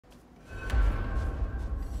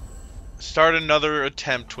Start another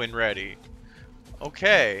attempt when ready.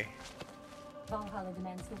 Okay. Valhalla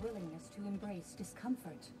demands the willingness to embrace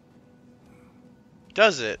discomfort.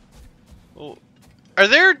 Does it? Well, are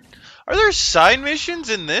there side missions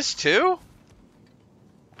in this too?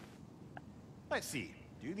 Let's see.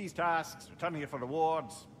 Do these tasks, return here for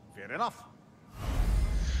rewards. Fair enough.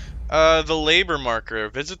 The labor marker.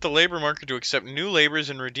 Visit the labor marker to accept new labors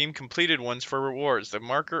and redeem completed ones for rewards. The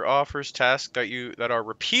marker offers tasks that are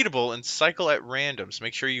repeatable and cycle at random, so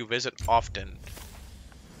make sure you visit often.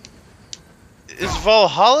 Is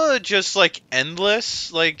Valhalla just like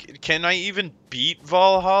endless? Like, can I even beat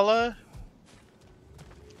Valhalla?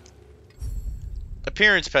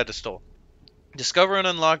 Appearance pedestal. Discover and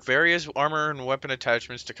unlock various armor and weapon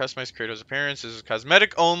attachments to customize Kratos' appearance. This is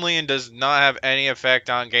cosmetic only and does not have any effect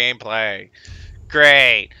on gameplay.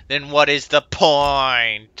 Great! Then what is the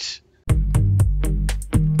point?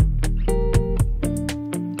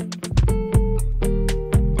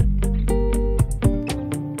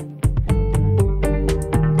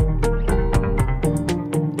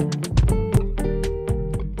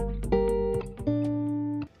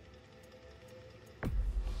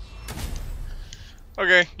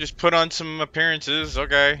 Okay, just put on some appearances,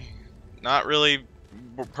 okay. Not really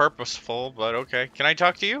purposeful, but okay. Can I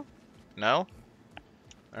talk to you? No?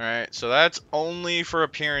 Alright, so that's only for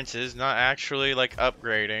appearances, not actually, like,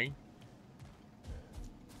 upgrading.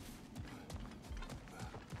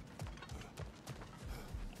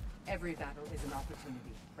 Every battle is an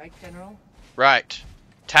opportunity, right, General? Right.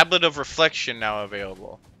 Tablet of Reflection now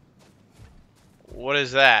available. What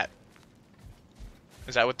is that?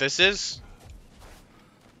 Is that what this is?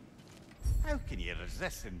 How can you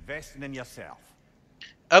resist investing in yourself?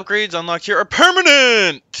 Upgrades unlocked here are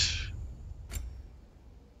permanent!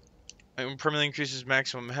 Permanently increases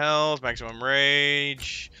maximum health, maximum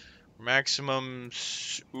rage, maximum...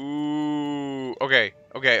 Ooh... Okay,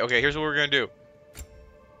 here's what we're gonna do.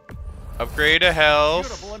 Upgrade a health.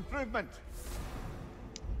 Durable improvement.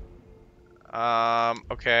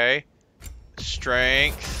 Okay.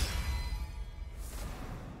 Strength.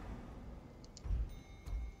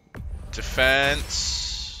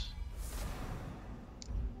 Defense.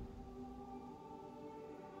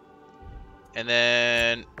 And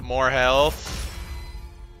then more health.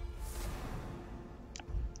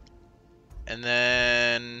 And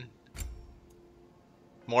then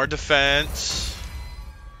more defense.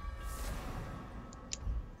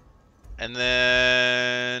 And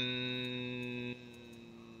then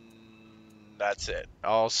that's it.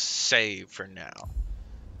 I'll save for now.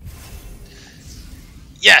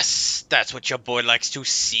 Yes, that's what your boy likes to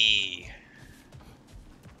see.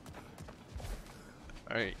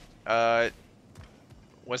 Alright,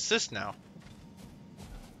 what's this now?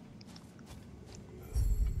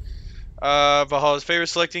 Valhalla's favorite.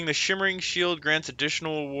 Selecting the Shimmering Shield grants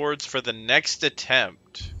additional awards for the next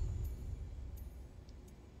attempt.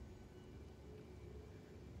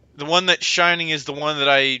 The one that's shining is the one that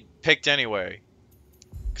I picked anyway.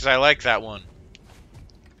 Because I like that one.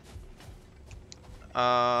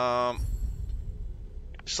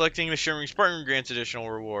 Selecting the Shimmering Spartan grants additional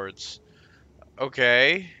rewards.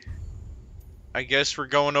 Okay. I guess we're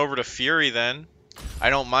going over to Fury then. I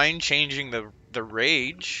don't mind changing the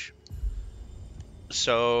rage.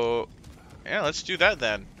 So, yeah, let's do that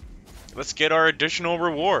then. Let's get our additional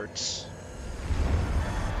rewards.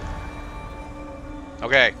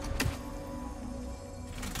 Okay.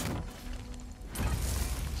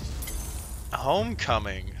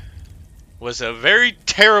 Homecoming was a very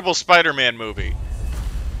terrible Spider-Man movie.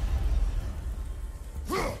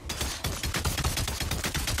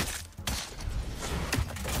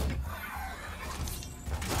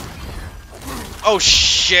 Oh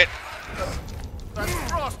shit! That's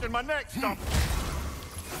frost in my neck stump.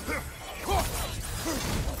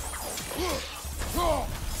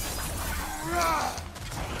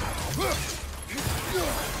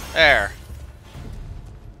 There.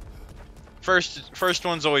 First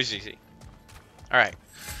one's always easy. Alright.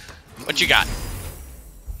 What you got?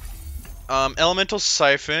 Elemental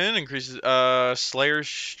Siphon increases Slayer's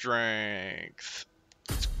strength.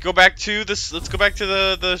 Let's go back to this. Let's go back to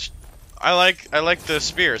the I like the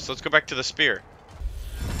spear, so let's go back to the spear.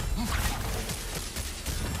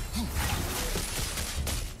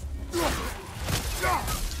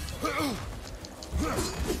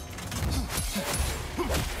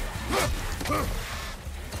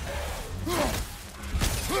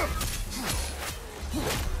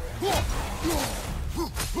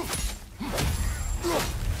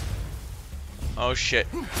 Oh shit.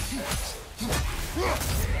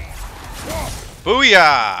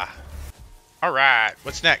 Booyah! Alright,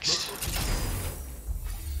 what's next?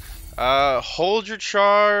 Hold your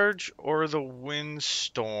charge or the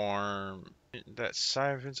windstorm. That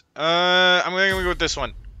siphons. I'm gonna go with this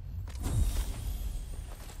one.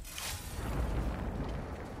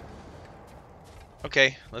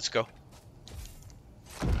 Okay, let's go.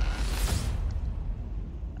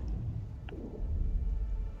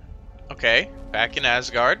 Okay, back in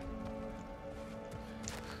Asgard.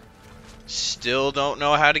 Still don't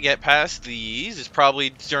know how to get past these. It's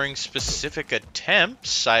probably during specific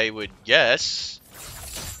attempts, I would guess.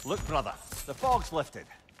 Look, brother, the fog's lifted.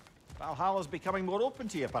 Valhalla's becoming more open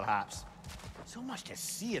to you, perhaps. So much to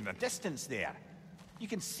see in the distance there. You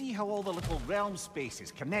can see how all the little realm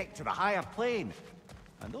spaces connect to the higher plane.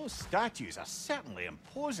 And those statues are certainly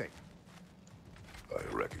imposing. I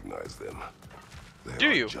recognize them. They Do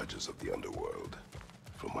are you? judges of the underworld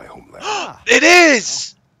from my homeland. It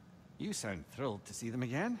is! You sound thrilled to see them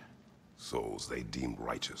again. Souls they deemed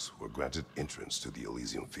righteous were granted entrance to the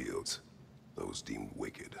Elysium fields. Those deemed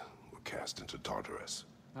wicked were cast into Tartarus.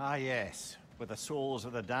 Ah, yes, where the souls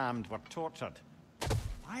of the damned were tortured.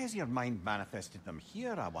 Why has your mind manifested them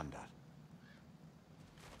here, I wonder?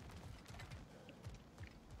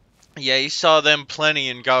 Yeah, you saw them plenty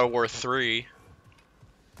in God of War 3.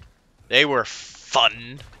 They were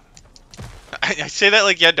fun. I say that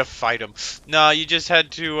like you had to fight them. No, you just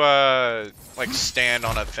had to, like, stand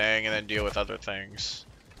on a thing and then deal with other things.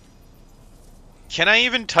 Can I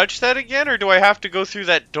even touch that again, or do I have to go through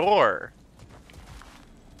that door?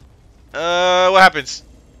 What happens?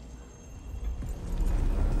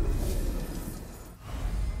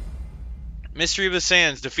 Mystery of the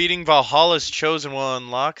Sands. Defeating Valhalla's Chosen will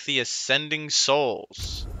unlock the Ascending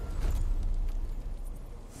Souls.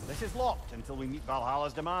 This is locked until we meet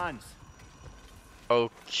Valhalla's demands.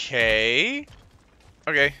 Okay.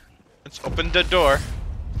 Okay. Let's open the door.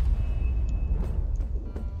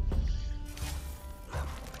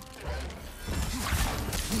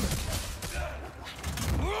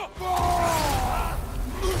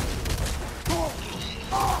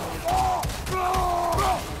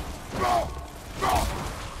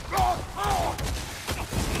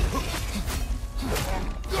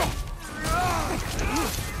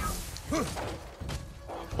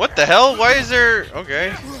 What the hell? Why is there...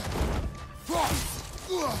 Okay.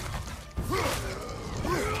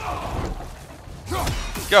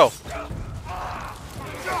 Go.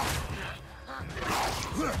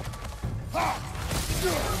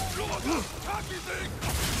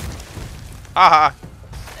 Haha.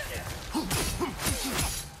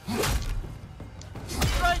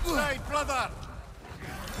 Right side, brother!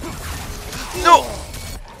 No!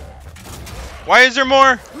 Why is there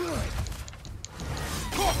more?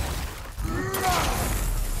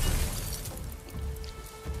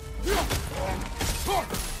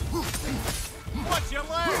 Watch your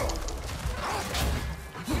leg!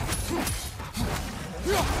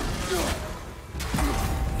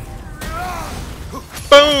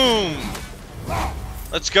 Boom!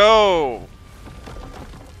 Let's go!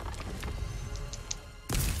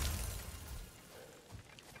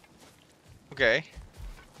 Okay.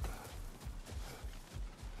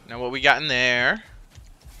 Now what we got in there?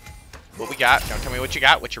 What we got? Don't tell me what you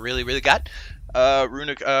got. What you really got?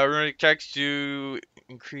 Runic text to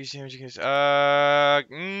increase damage against. Give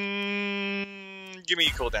me a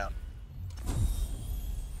cooldown.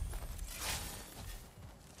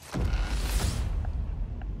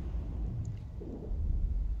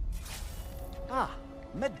 Ah,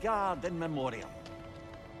 Midgard in memoriam.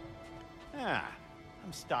 Ah,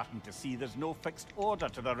 I'm starting to see there's no fixed order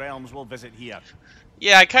to the realms we'll visit here.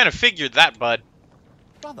 Yeah, I kind of figured that, bud.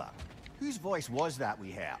 Brother, whose voice was that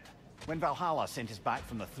we heard when Valhalla sent us back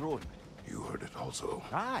from the throne? You heard it also.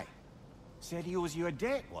 Aye. Said he owes you a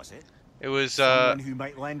debt, was it? It was, Someone who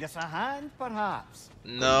might lend us a hand, perhaps?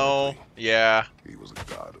 no, yeah. He was a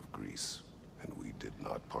god of Greece, and we did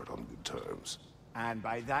not part on good terms. And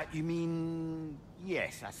by that you mean...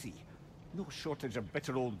 Yes, I see. No shortage of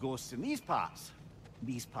bitter old ghosts in these parts.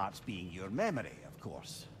 These parts being your memory, of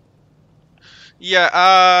course.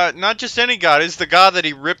 Yeah, not just any god, it's the god that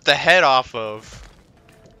he ripped the head off of.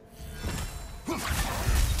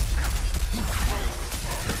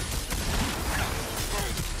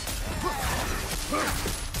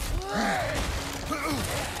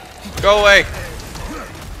 Go away.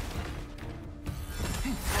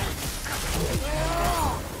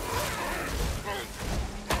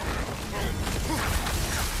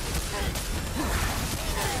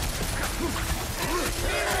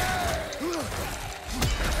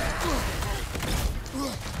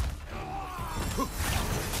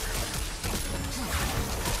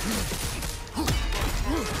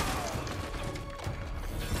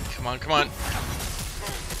 Come on, come on.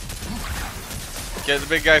 Get the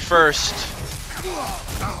big guy first.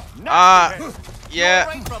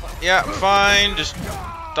 Yeah, fine. Just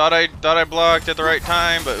thought I blocked at the right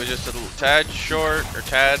time, but it was just a little tad short or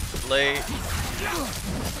tad late.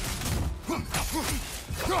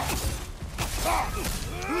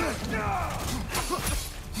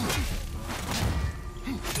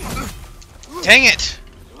 Dang it!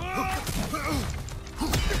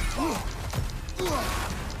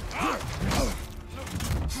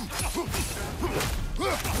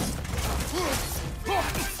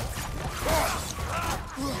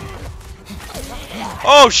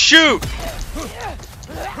 Oh shoot!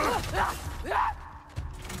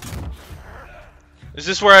 Is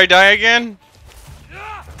this where I die again?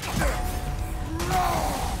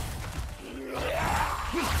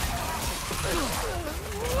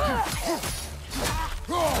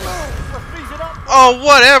 Oh,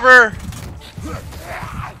 whatever!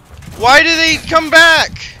 Why do they come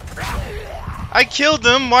back? I killed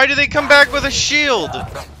them. Why do they come back with a shield?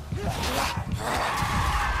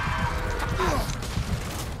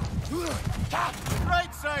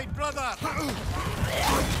 Right side, brother!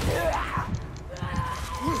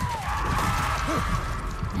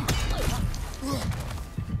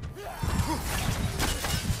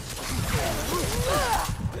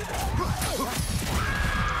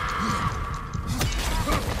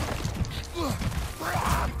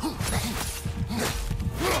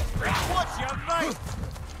 Watch your right!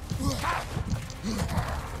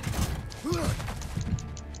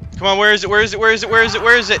 Come on, where is it? Where is it? Where is it? Where is it?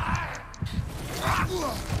 Where is it?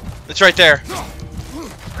 It's right there.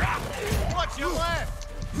 Watch your left!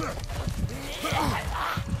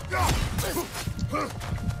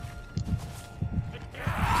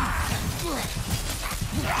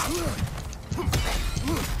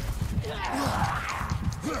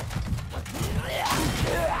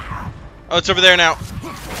 Oh, it's over there now.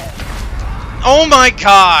 Oh my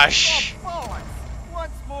gosh! Forward!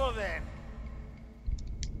 Once more then!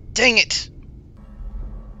 Dang it!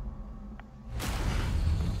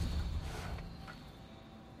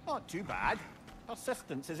 Not too bad.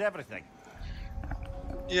 Persistence is everything.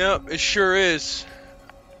 Yep, it sure is.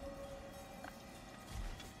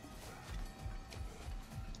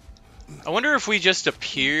 I wonder if we just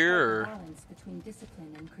appear or... Balance between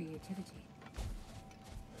discipline and creativity.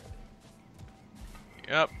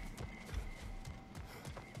 Yep.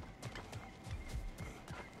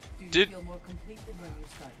 Do you Did- feel more complete than when you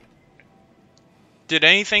started? Did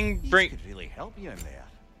anything These bring... could really help you in there.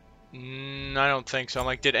 I don't think so. I'm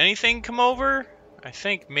like, did anything come over? I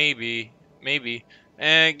think maybe. Maybe.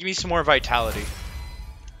 Give me some more vitality.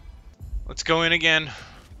 Let's go in again.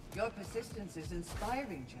 Your persistence is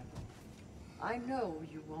inspiring, General. I know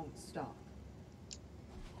you won't stop.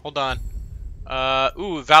 Hold on.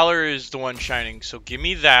 Ooh, Valor is the one shining, so give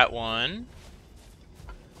me that one.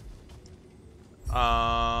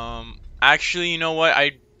 Actually, you know what?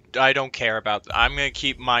 I don't care about that. I'm gonna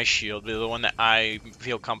keep my shield, the one that I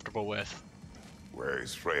feel comfortable with. Where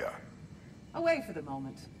is Freya? Away for the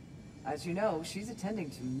moment. As you know, she's attending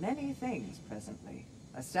to many things presently.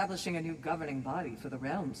 Establishing a new governing body for the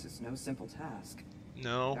realms is no simple task.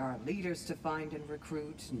 No. There are leaders to find and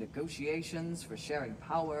recruit, negotiations for sharing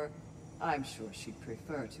power. I'm sure she'd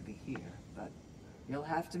prefer to be here, but you'll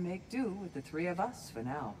have to make do with the three of us for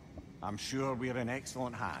now. I'm sure we're in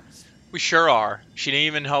excellent hands. We sure are. She didn't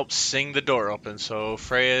even help sing the door open, so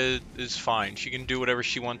Freya is fine. She can do whatever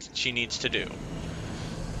she needs to do.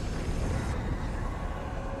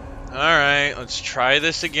 Alright, let's try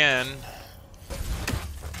this again.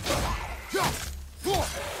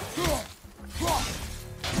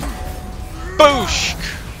 Booshk!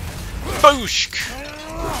 Booshk!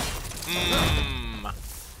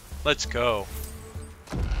 Let's go.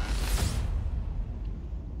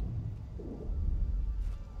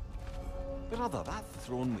 Brother, that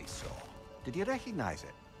throne we saw, did you recognize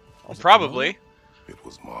it? Was it Probably. It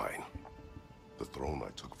was mine. The throne I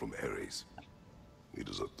took from Ares. It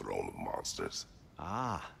is a throne of monsters.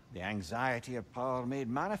 Ah, the anxiety of power made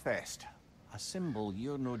manifest. A symbol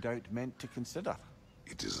you're no doubt meant to consider.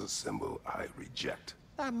 It is a symbol I reject.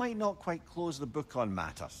 That might not quite close the book on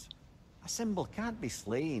matters. A symbol can't be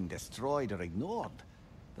slain, destroyed, or ignored.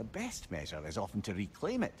 The best measure is often to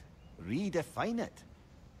reclaim it, redefine it.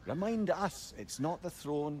 Remind us it's not the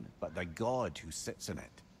throne, but the god who sits in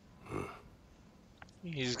it.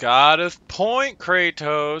 He's got a point,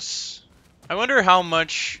 Kratos. I wonder how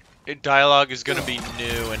much dialogue is going to be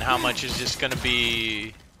new and how much is just going to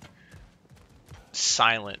be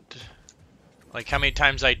silent. Like how many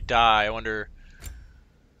times I die, I wonder.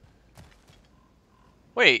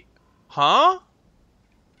 Wait, huh?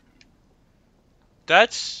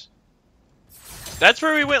 That's... That's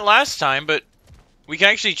where we went last time, but we can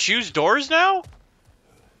actually choose doors now?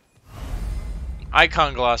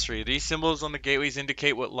 Icon glossary. These symbols on the gateways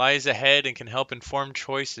indicate what lies ahead and can help inform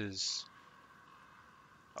choices.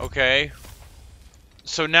 Okay.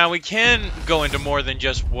 So now we can go into more than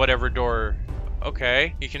just whatever door.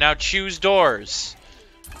 Okay. You can now choose doors.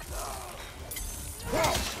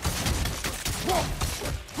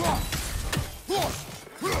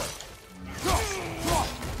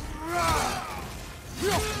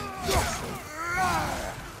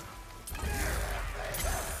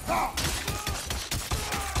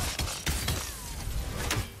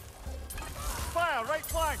 Fire, right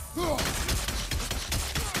flank!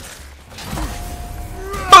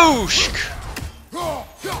 Boosh!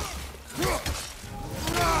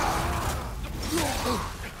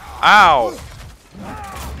 Ow!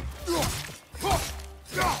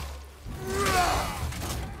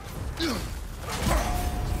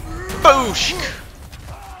 Boosh!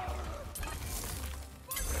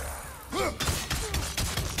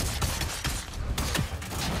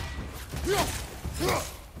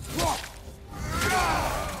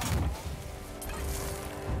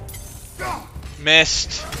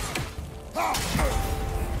 Missed.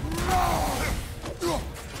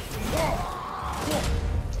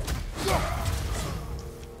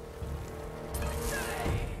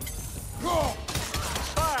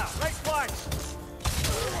 Fire, right flank!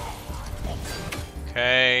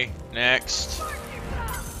 Okay, next.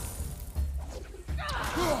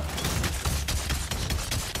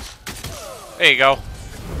 There you go.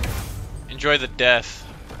 Enjoy the death.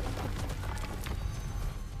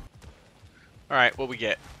 Alright, what we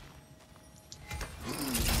get?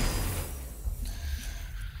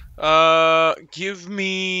 Give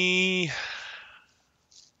me...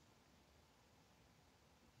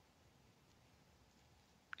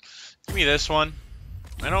 Give me this one.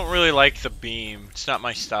 I don't really like the beam. It's not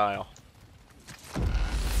my style.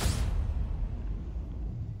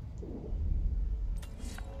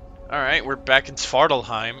 Alright, we're back in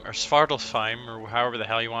Svartalfheim, or however the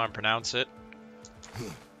hell you want to pronounce it.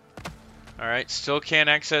 Alright, still can't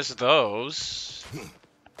access those.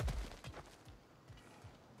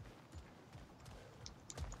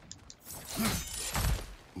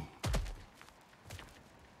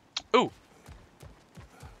 Ooh!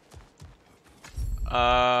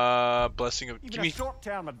 Blessing of... Even a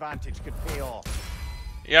short-term advantage could pay off.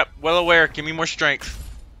 Yep, well aware. Give me more strength.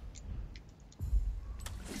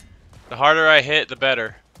 The harder I hit, the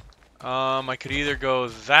better. I could either go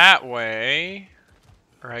that way...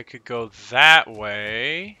 Or I could go that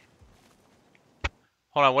way.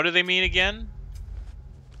 Hold on, what do they mean again?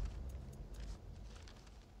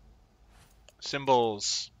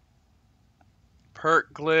 Symbols.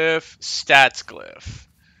 Perk glyph, stats glyph.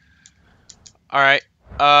 Alright.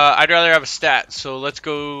 I'd rather have a stat, so let's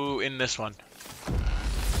go in this one.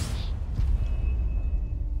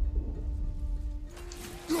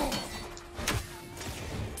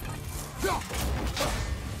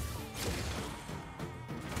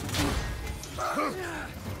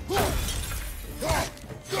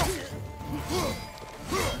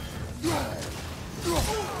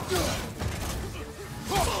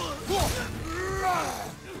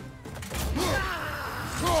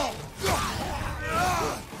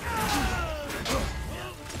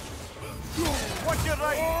 Watch your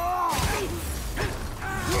right!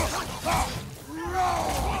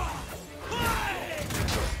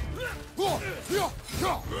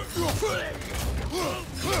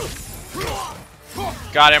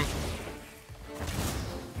 Got him.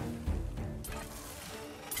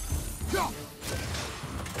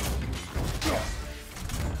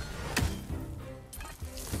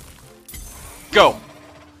 Go.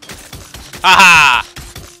 Aha!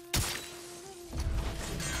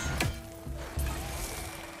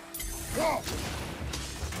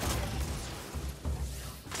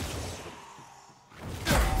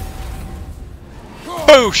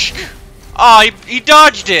 Boosh! Oh, he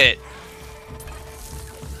dodged it.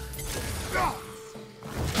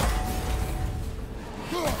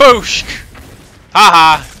 Boosh!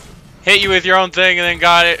 Haha! Hit you with your own thing and then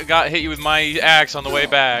got hit you with my axe on the way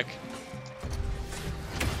back.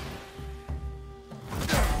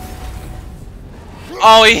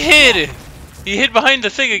 Oh, he hid! He hid behind the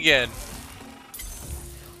thing again.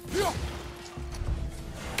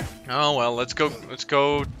 Oh well, let's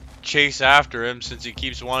go chase after him since he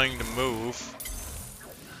keeps wanting to move.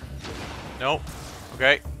 Nope.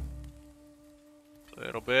 Okay.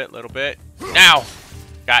 Little bit. Now!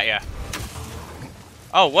 Got ya.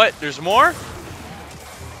 Oh, what? There's more?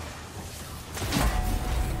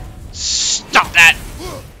 Stop that!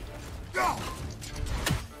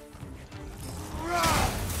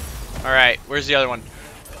 Alright, where's the other one?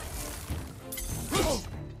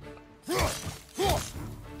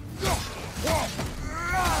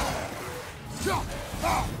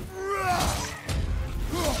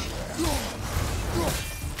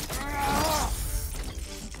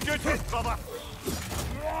 Good hit, brother.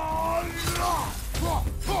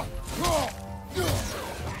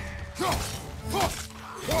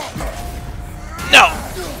 No!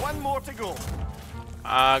 One more to go.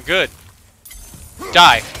 Good.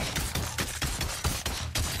 Die.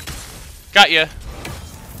 Got ya.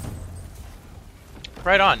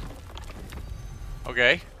 Right on.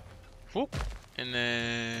 Okay. Whoop. And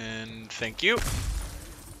then, thank you.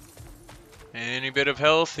 Any bit of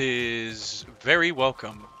health is very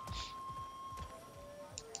welcome.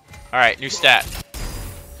 Alright, new stat.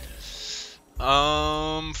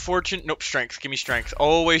 Fortune, nope, strength. Give me strength.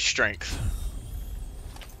 Always strength.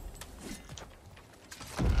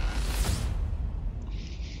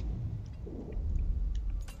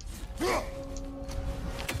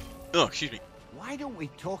 Oh, excuse me. Why don't we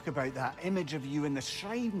talk about that image of you in the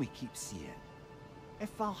shrine we keep seeing? If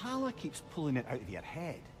Valhalla keeps pulling it out of your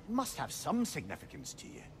head, it must have some significance to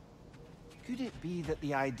you. Could it be that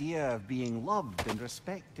the idea of being loved and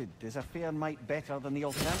respected is a fair mite better than the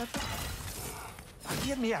alternative? Now,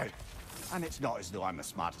 hear me out. And it's not as though I'm the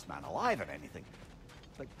smartest man alive or anything.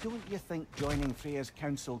 But don't you think joining Freya's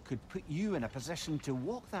council could put you in a position to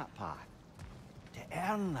walk that path? To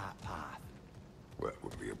earn that path? That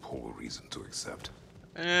would be a poor reason to accept.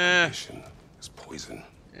 Eh. Ambition is poison.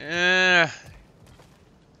 I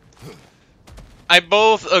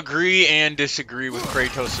both agree and disagree with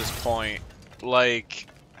Kratos' point. Like,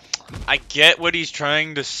 I get what he's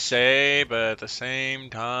trying to say, but at the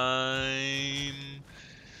same time,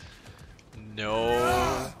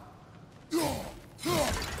 no.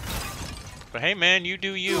 But hey, man, you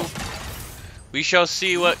do you. We shall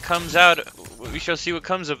see what comes out. We shall see what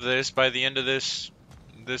comes of this by the end of this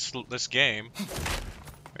game,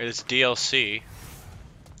 or this DLC.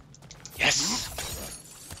 Yes.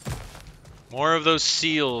 More of those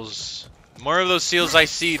seals. More of those seals I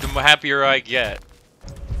see, the happier I get.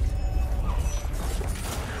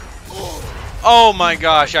 Oh my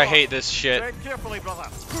gosh, I hate this shit. Tread carefully, brother.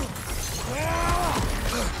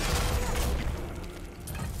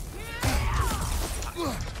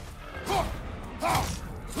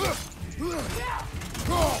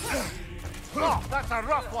 Oh, that's a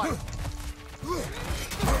rough one.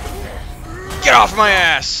 Get off my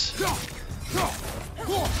ass!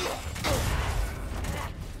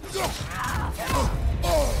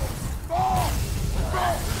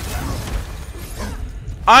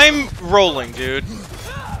 I'm rolling, dude.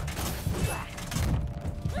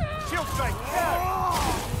 Shield strike.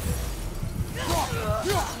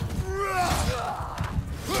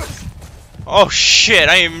 Oh shit,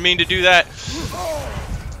 I didn't even mean to do that.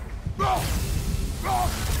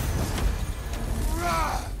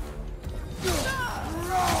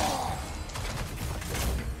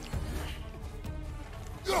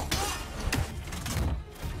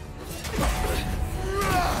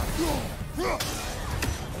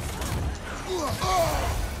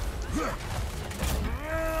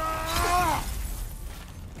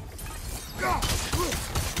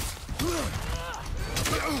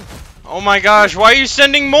 Oh my gosh, why are you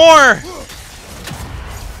sending more?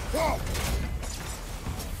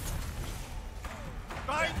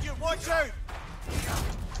 Behind you, watch out!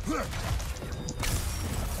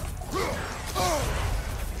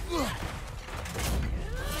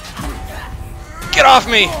 Get off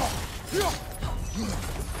me!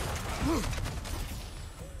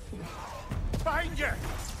 Behind you!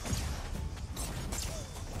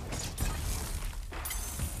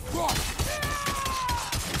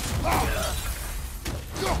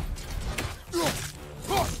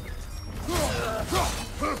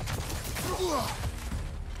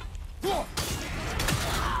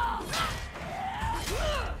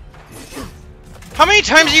 How many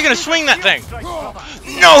times are you gonna swing that thing?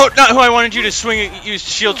 No, not who I wanted you to swing. Use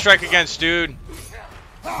shield strike against, dude.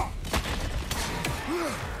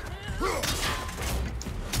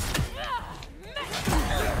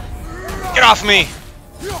 Get off me!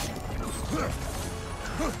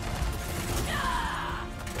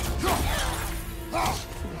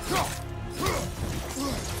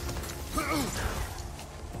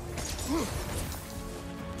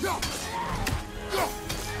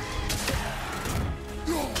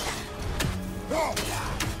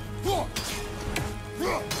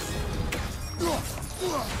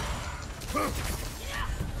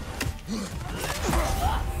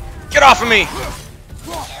 Get off of me!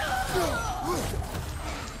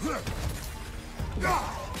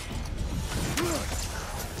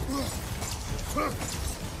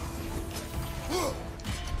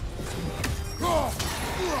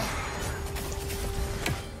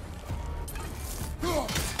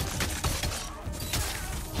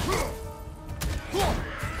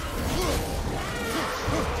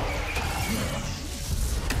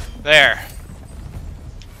 There.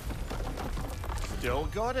 Still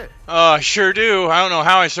got it. I sure do. I don't know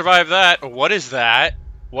how I survived that. What is that?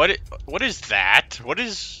 What is that? What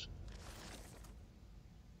is...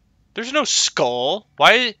 There's no skull.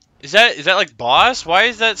 Why is that like boss? Why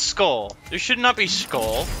is that skull? There should not be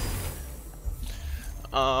skull.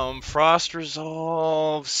 Frost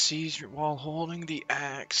resolve, seize while holding the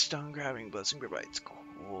axe, stun grabbing, blessing provides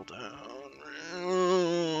cooldown.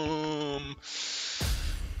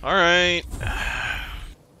 Alright.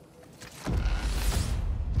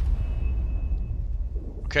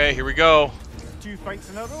 Okay, here we go. 2 fights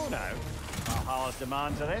in a row now. Valhalla's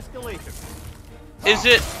demands are escalating. Is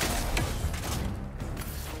it?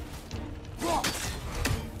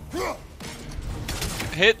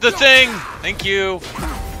 Hit the thing! Thank you.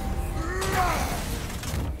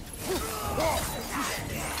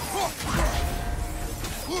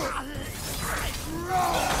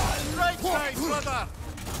 Right side, brother!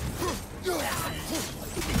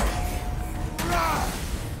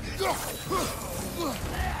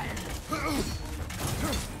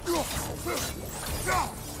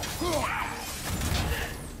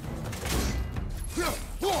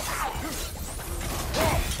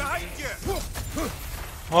 Behind you!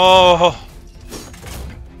 Oh.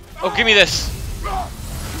 Oh, give me this.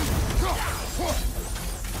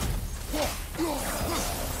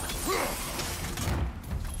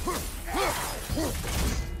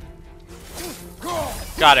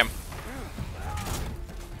 Got him.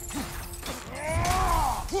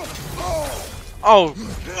 Oh,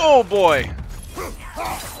 oh boy.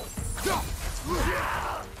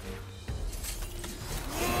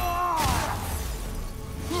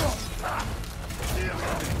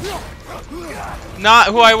 Not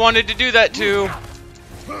who I wanted to do that to.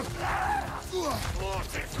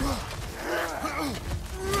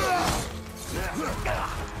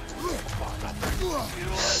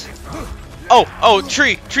 Oh,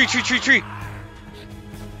 tree.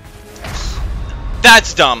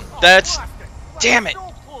 That's dumb. That's... Damn it.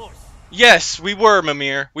 Yes, we were,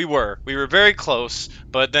 Mimir. We were. We were very close,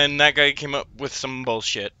 but then that guy came up with some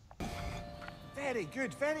bullshit. Very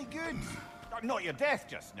good, very good. Not your death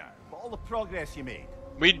just now, but all the progress you made.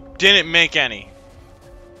 We didn't make any.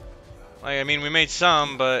 Like, I mean, we made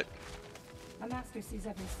some, but... A master sees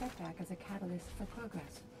every setback as a catalyst for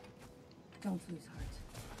progress. Don't lose heart.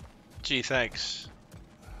 Gee, thanks.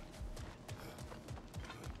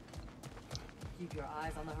 Keep your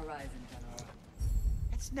eyes on the horizon, General.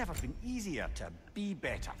 It's never been easier to be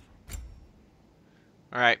better.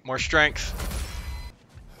 Alright, more strength.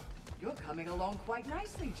 You're coming along quite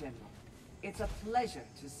nicely, General. It's a pleasure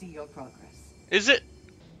to see your progress. Is it?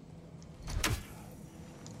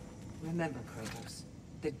 Remember, Kratos,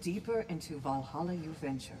 the deeper into Valhalla you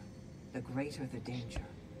venture, the greater the danger.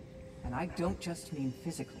 And I don't just mean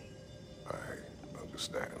physically. I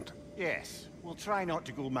understand. Yes, we'll try not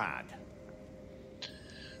to go mad.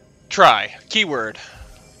 Try. Keyword.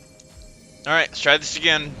 Alright, let's try this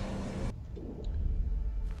again.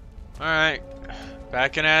 Alright.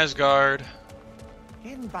 Back in Asgard.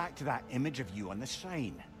 Getting back to that image of you on the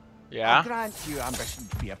shrine. Yeah? I grant you ambition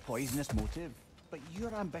to be a poisonous motive, but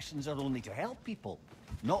your ambitions are only to help people,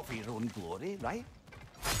 not for your own glory, right?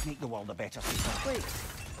 Make the world a better, safer place.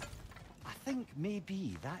 I think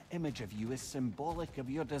maybe that image of you is symbolic of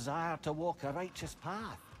your desire to walk a righteous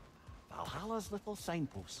path. Valhalla's little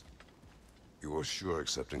signpost. You are sure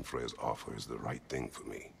accepting Freya's offer is the right thing for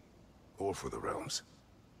me? Or for the realms?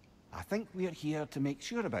 I think we're here to make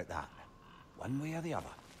sure about that, one way or the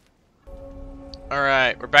other.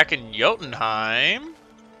 Alright, we're back in Jotunheim.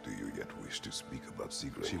 Do you yet wish to speak about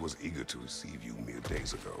Sigrid? She was eager to receive you mere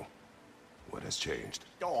days ago. What has changed?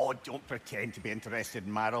 Oh, don't pretend to be interested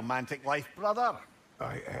in my romantic life, brother.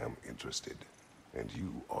 I am interested, and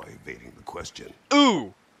you are evading the question.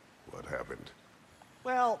 Ooh! What happened?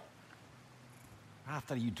 Well,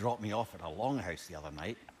 after you dropped me off at a longhouse the other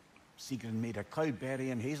night, Sigrid made a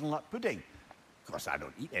cloudberry and hazelnut pudding. Of course, I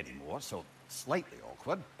don't eat anymore, so slightly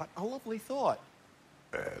awkward, but a lovely thought.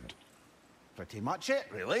 And Pretty much it,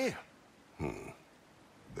 really.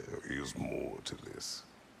 there is more to this.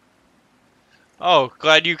 Oh,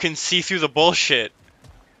 glad you can see through the bullshit.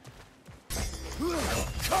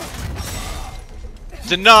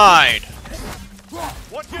 Denied!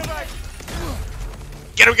 Watch your right!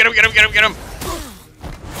 Get him, get him, get him, get him, get him!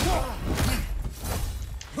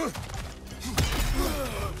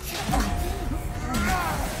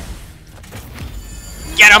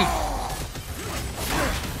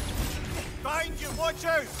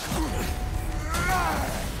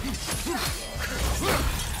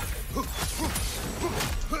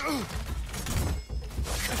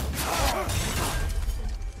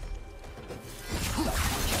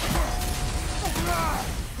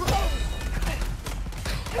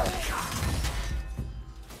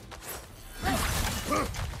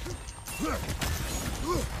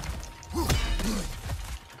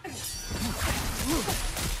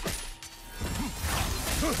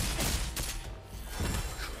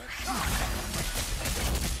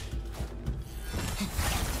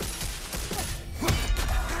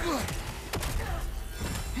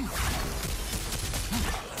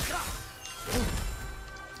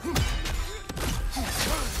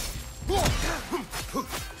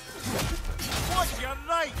 Watch your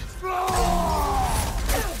right!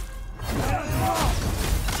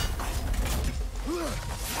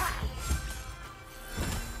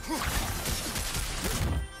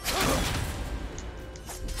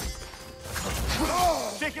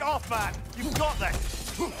 Take it off, man! You've got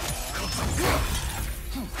this!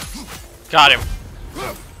 Got him.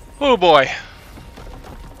 Oh boy.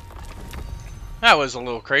 That was a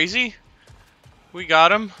little crazy. We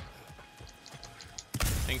got him.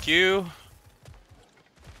 Thank you.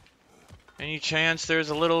 Any chance there's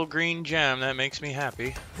a little green gem, that makes me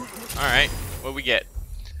happy. Alright, what we get?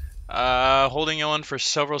 Holding L1 for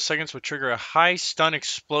several seconds will trigger a high stun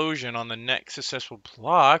explosion on the next successful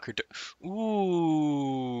block.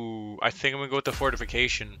 Ooh, I think I'm gonna go with the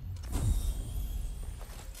fortification.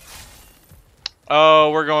 Oh,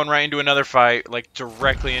 we're going right into another fight, like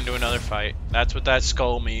directly into another fight. That's what that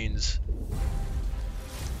skull means.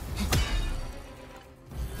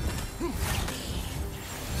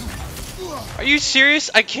 Are you serious?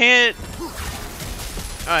 I can't.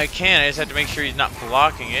 Oh, I can. I just have to make sure he's not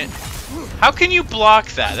blocking it. How can you block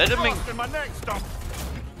that? That doesn't make.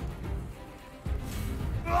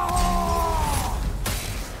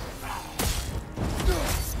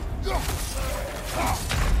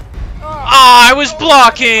 Ah, I was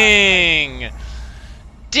blocking!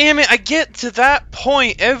 Damn it, I get to that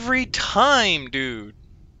point every time, dude.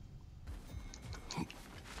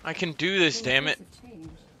 I can do this, damn it.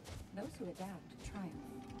 Those who adapt triumph,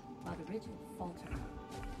 while the rigid falter.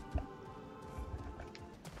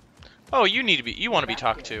 Oh, you want to be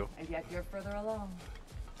talked to. And yet you're further along.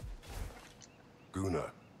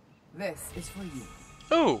 Guna. This is for you.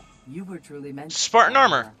 Ooh, You were truly meant to Spartan be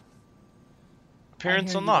armor. there.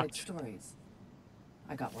 Appearance I hear you unlocked. like stories.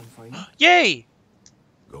 I got one for you. Yay!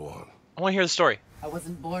 Go on. I want to hear the story. I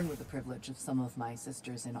wasn't born with the privilege of some of my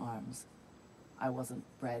sisters in arms. I wasn't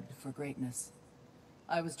bred for greatness.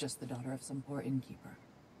 I was just the daughter of some poor innkeeper.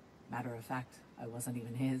 Matter of fact, I wasn't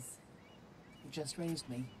even his. He just raised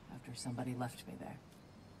me after somebody left me there.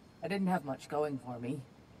 I didn't have much going for me,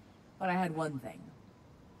 but I had one thing.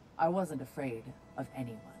 I wasn't afraid of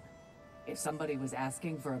anyone. If somebody was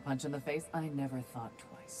asking for a punch in the face, I never thought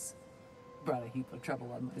twice. Brought a heap of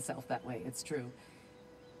trouble on myself that way, it's true.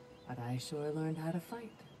 But I sure learned how to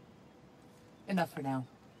fight. Enough for now.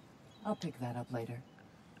 I'll pick that up later.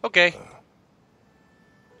 Okay.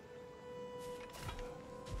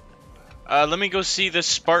 Let me go see this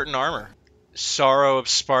Spartan armor. Sorrow of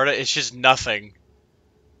Sparta, it's just nothing.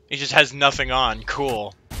 It just has nothing on.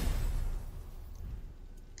 Cool.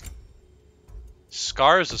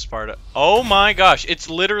 Scars of Sparta. Oh my gosh, it's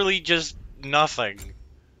literally just nothing.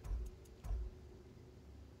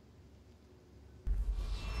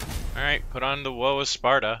 Alright, put on the Woe of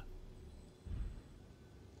Sparta.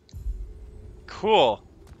 Cool.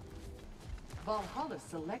 Valhalla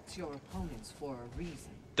selects your opponents for a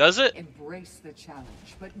reason. Does it? Embrace the challenge,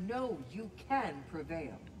 but know you can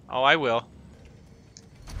prevail. Oh, I will.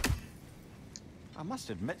 I must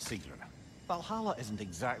admit, Sigrun, Valhalla isn't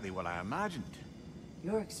exactly what I imagined.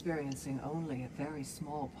 You're experiencing only a very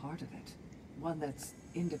small part of it. One that's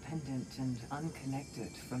independent and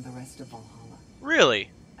unconnected from the rest of Valhalla. Really?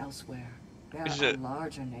 Elsewhere, there Is are it-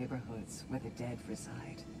 larger neighborhoods where the dead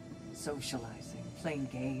reside. Socializing, playing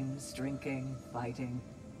games, drinking, fighting.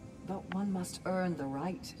 But one must earn the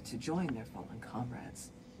right to join their fallen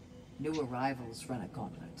comrades. New arrivals run a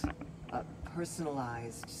gauntlet. A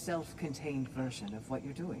personalized, self-contained version of what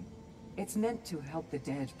you're doing. It's meant to help the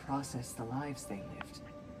dead process the lives they lived.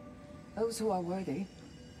 Those who are worthy,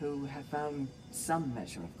 who have found some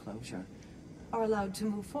measure of closure, are allowed to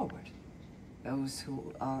move forward. Those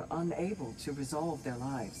who are unable to resolve their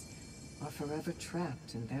lives are forever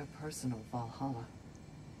trapped in their personal Valhalla.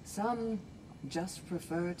 Some just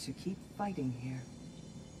prefer to keep fighting here.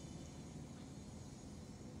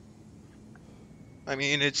 I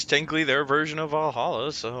mean, it's technically their version of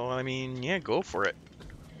Valhalla, so I mean, yeah, go for it.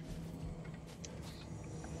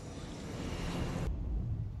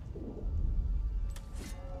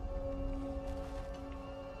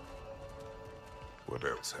 What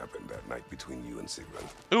else happened that night between you and Sigrun?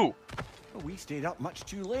 Ooh, Well, we stayed up much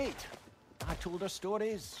too late. I told her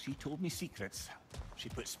stories, she told me secrets. She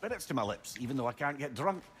put spirits to my lips, even though I can't get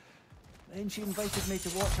drunk. Then she invited me to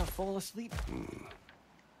watch her fall asleep.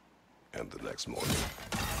 And the next morning,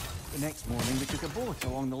 The next morning we took a boat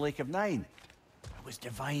along the Lake of Nine. It was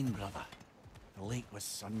divine, brother. The lake was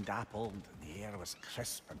sun-dappled, and the air was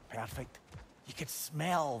crisp and perfect. You could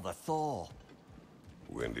smell the thaw.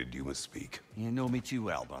 when did you misspeak? You know me too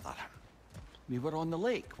well, brother. We were on the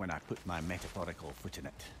lake when I put my metaphorical foot in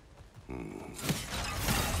it.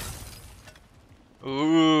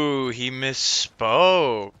 Ooh, he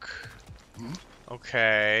misspoke.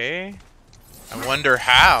 Okay. I wonder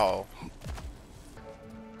how.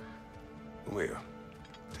 Where?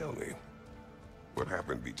 Tell me. What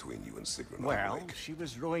happened between you and Sigrun on the Well, lake? she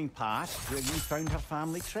was rowing past where you found her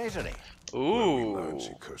family treasury. Where we Ooh. learned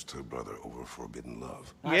she cursed her brother over forbidden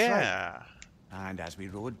love. That's Yeah. And as we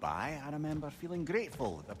rowed by, I remember feeling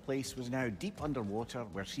grateful that the place was now deep underwater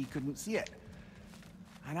where she couldn't see it.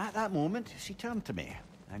 And at that moment, she turned to me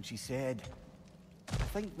and she said, I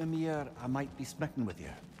think, Mimir, I might be smitten with you.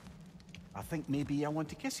 I think maybe I want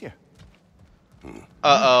to kiss you.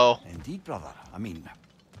 Uh-oh. Indeed, brother. I mean,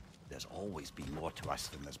 there's always been more to us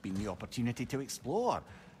than there's been the opportunity to explore.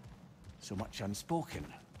 So much unspoken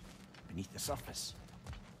beneath the surface.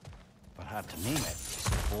 For her to name it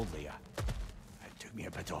so boldly, it took me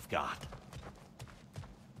a bit off guard.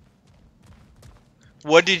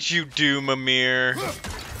 What did you do, Mimir?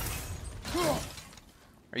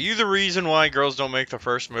 Are you the reason why girls don't make the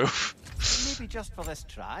first move? Maybe just for this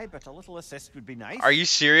try, but a little assist would be nice. Are you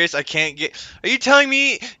serious? I can't get... Are you telling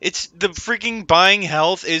me it's the freaking buying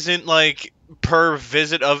health isn't, like, per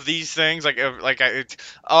visit of these things?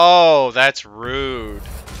 Oh, that's rude.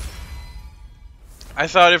 I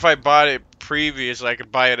thought if I bought it previous, I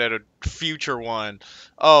could buy it at a future one.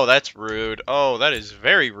 Oh, that's rude. Oh, that is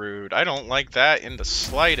very rude. I don't like that in the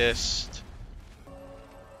slightest.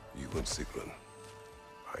 You and Sigrun.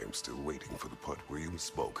 I am still waiting for the part where you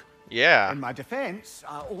misspoke. Yeah. In my defense,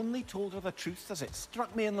 I only told her the truth as it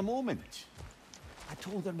struck me in the moment. I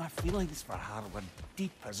told her my feelings for her were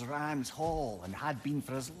deep as Ram's Hall and had been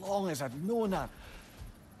for as long as I'd known her.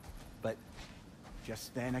 But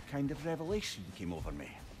just then a kind of revelation came over me.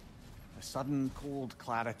 A sudden cold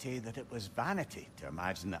clarity that it was vanity to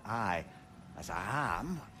imagine that I, as I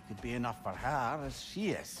am, could be enough for her as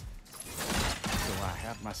she is. So I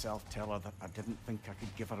heard myself tell her that I didn't think I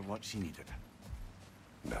could give her what she needed.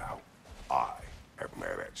 Now, I am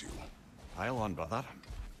mad at you. Pile on, brother.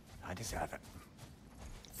 I deserve it.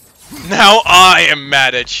 Now I am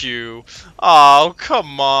mad at you. Oh,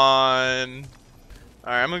 come on.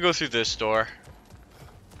 Alright, I'm gonna go through this door.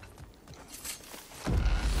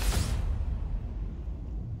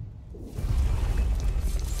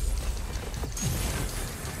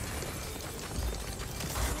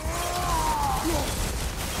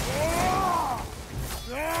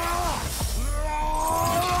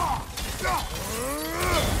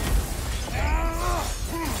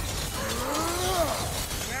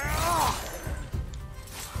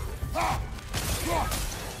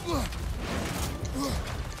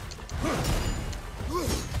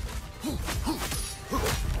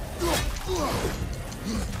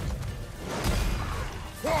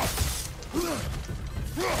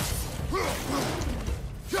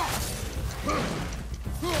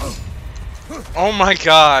 Oh my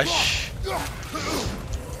gosh.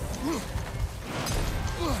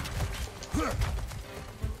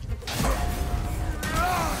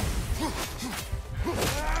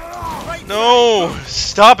 No!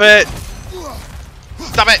 Stop it!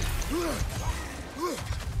 Stop it!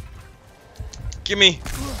 Gimme!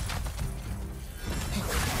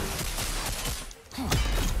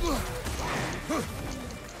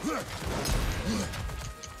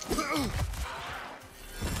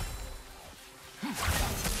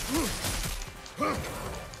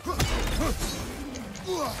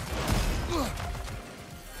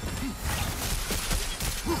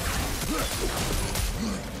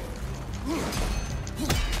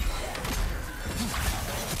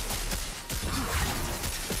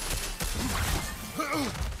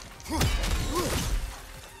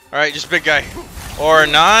 Alright, just big guy. Or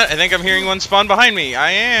not. I think I'm hearing one spawn behind me.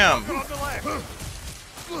 I am.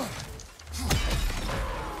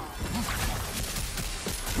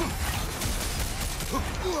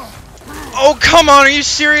 Oh, come on. Are you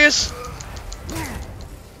serious?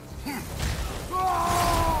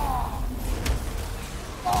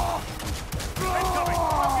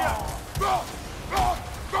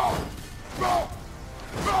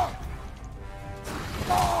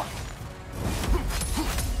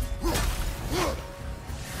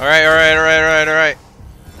 Alright, alright, alright, alright, alright.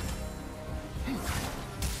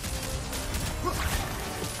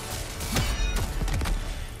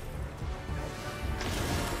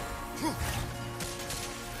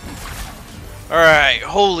 Alright,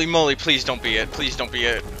 holy moly, please don't be it. Please don't be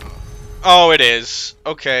it. Oh, it is.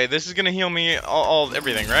 Okay, this is gonna heal me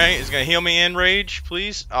everything, right? It's gonna heal me in rage,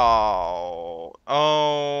 please. Oh.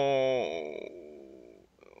 Oh.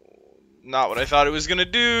 Not what I thought it was gonna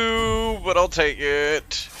do, but I'll take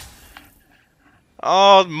it.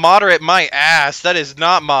 Oh, moderate my ass. That is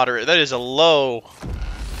not moderate. That is a low.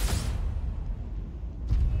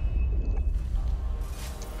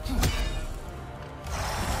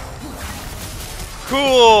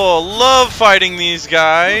 Cool. Love fighting these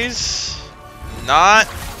guys. Not.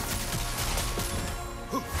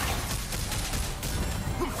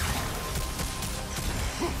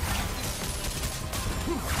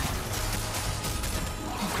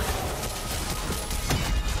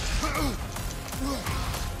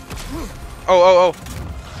 Oh.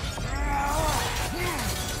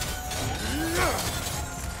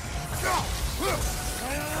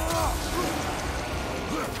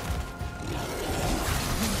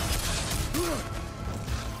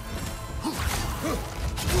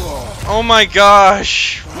 Oh my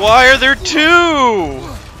gosh! Why are there two?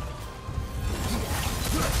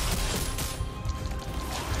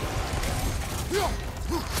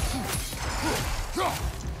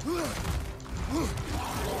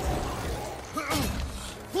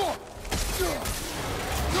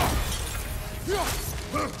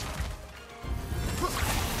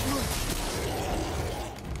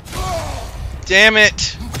 Damn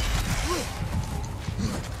it!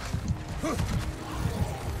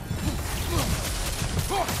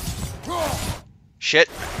 Shit.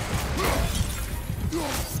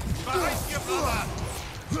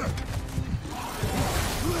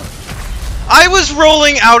 I was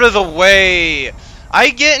rolling out of the way!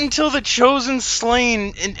 I get until the chosen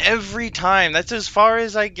slain in every time. That's as far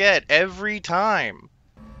as I get every time.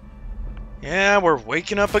 Yeah, we're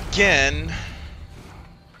waking up again.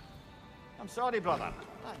 I'm sorry, brother.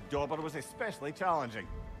 That dauber was especially challenging.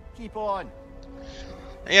 Keep on.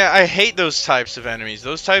 Yeah, I hate those types of enemies.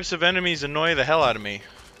 Those types of enemies annoy the hell out of me.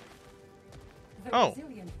 The Oh.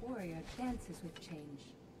 resilient warrior dances with change,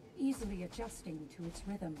 easily adjusting to its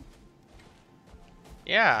rhythm.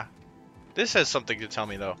 Yeah. This has something to tell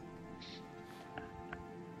me, though.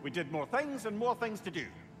 We did more things and more things to do.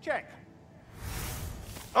 Check.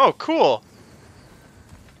 Oh, cool.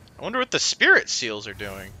 I wonder what the spirit seals are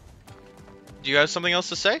doing. Do you have something else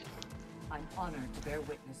to say? I'm honored to bear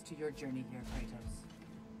witness to your journey here, Kratos.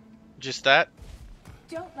 Just that?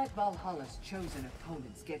 Don't let Valhalla's chosen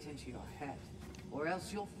opponents get into your head, or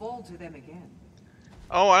else you'll fall to them again.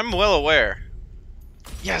 Oh, I'm well aware.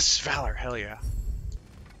 Yes, Valor, hell yeah.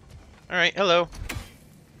 Alright, hello.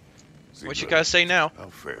 What you guys say now? How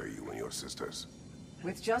fare you and your sisters?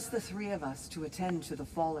 With just the three of us to attend to the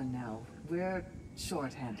fallen now, we're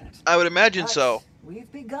short-handed. I would imagine But so.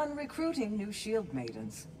 we've begun recruiting new shield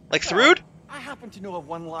maidens. Like Thrud? I happen to know of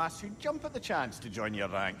one lass who'd jump at the chance to join your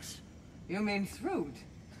ranks. You mean Thrud?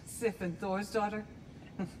 Sif and Thor's daughter?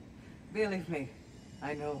 Believe me,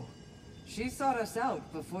 I know. She sought us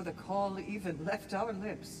out before the call even left our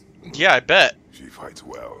lips. Yeah, I bet. She fights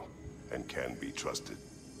well and can be trusted.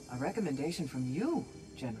 A recommendation from you,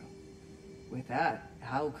 General. With that,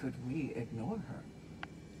 how could we ignore her?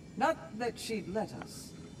 Not that she'd let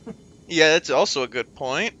us. Yeah, that's also a good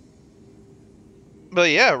point. But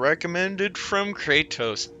yeah, recommended from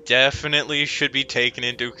Kratos. Definitely should be taken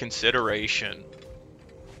into consideration.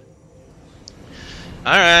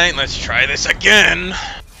 Alright, let's try this again.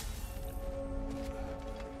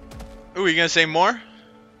 Ooh, you gonna say more?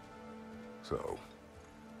 So,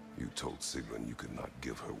 you told Sigrun you could not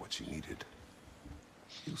give her what she needed.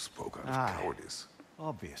 You spoke out of Aye. cowardice.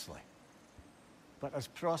 Obviously. But as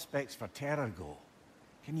prospects for terror go,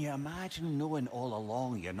 can you imagine knowing all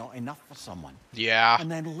along you're not enough for someone? Yeah.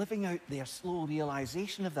 And then living out their slow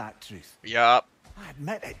realization of that truth? Yup. I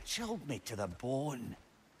admit it chilled me to the bone.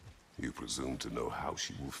 You presume to know how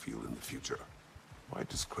she will feel in the future. Why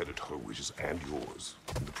discredit her wishes and yours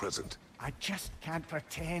in the present? I just can't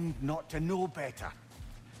pretend not to know better.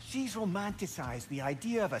 She's romanticized the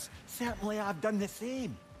idea of us. Certainly I've done the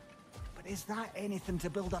same. But is that anything to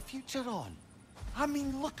build a future on? I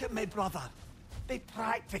mean, look at me, brother. Be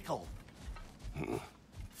practical. If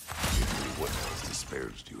anyone has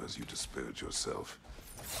disparaged you as you disparage yourself,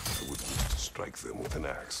 I would wish to strike them with an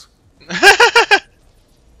axe.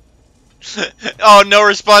 Oh, no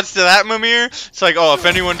response to that, Mimir? It's like, oh, if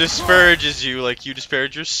anyone disparages you like you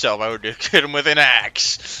disparage yourself, I would hit him with an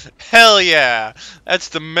axe. Hell yeah. That's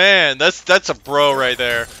the man. That's a bro right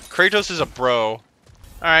there. Kratos is a bro.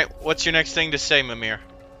 Alright, what's your next thing to say, Mimir?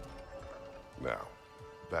 Now,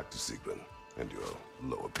 back to Sigrun and your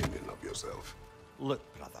low opinion of yourself. Look,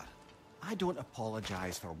 brother. I don't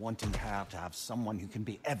apologize for wanting her to have someone who can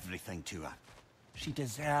be everything to her. She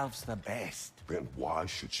deserves the best. Then why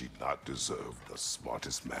should she not deserve the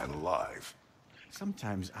smartest man alive?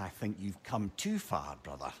 Sometimes I think you've come too far,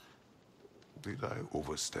 brother. Did I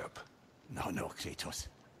overstep? No, Kratos.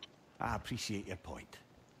 I appreciate your point.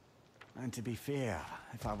 And to be fair,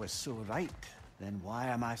 if I was so right, then why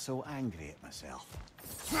am I so angry at myself?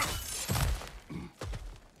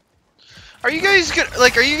 Are you guys gonna,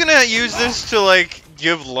 like, are you gonna use this to, like,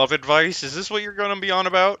 give love advice? Is this what you're gonna be on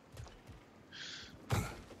about?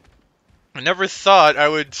 I never thought I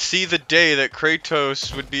would see the day that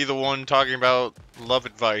Kratos would be the one talking about love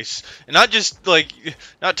advice. And not just, like,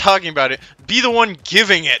 not talking about it, be the one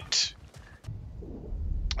giving it!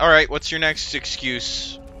 Alright, what's your next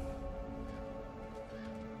excuse?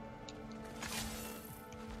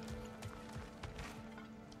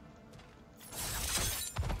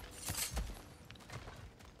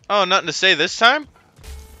 Oh, nothing to say this time?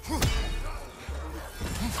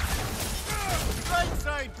 Right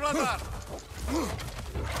side, brother!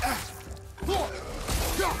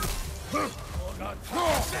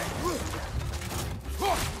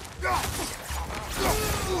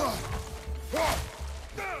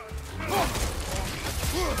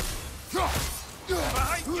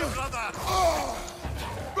 Behind you, brother!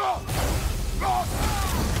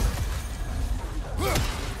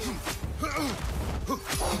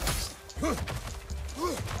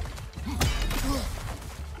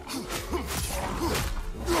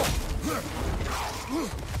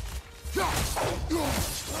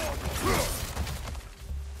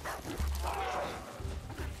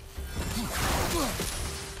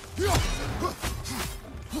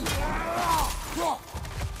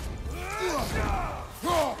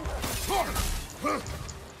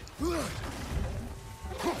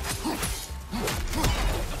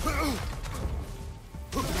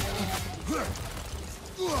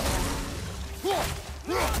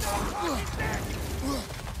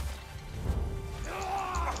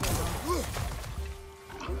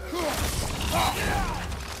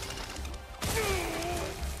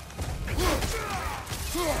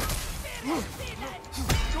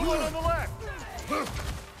 Going on the left!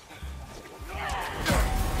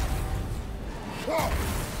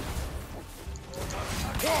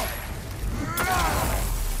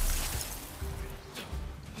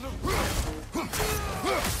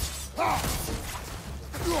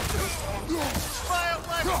 Fire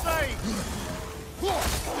left side!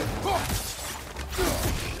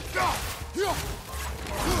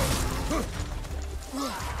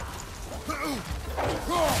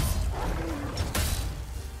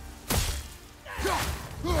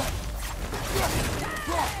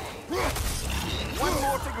 One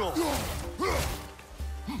more to go.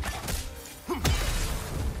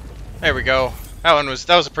 There we go. That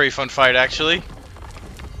was a pretty fun fight, actually.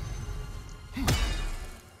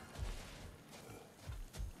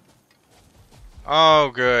 Oh,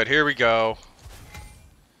 good. Here we go.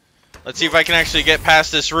 Let's see if I can actually get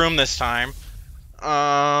past this room this time.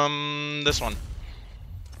 This one.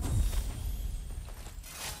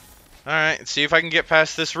 Alright, let's see if I can get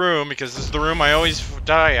past this room, because this is the room I always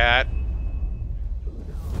die at.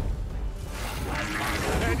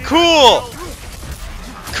 Cool!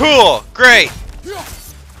 Cool! Great!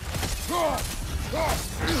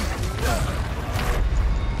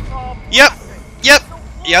 Yep! Yep!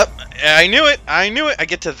 Yep! I knew it! I knew it! I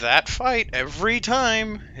get to that fight every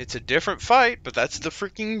time. It's a different fight, but that's the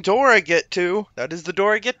freaking door I get to. That is the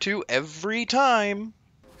door I get to every time.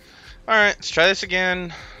 Alright, let's try this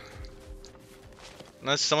again.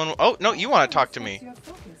 Unless someone... Oh, no, you want to talk to me. What's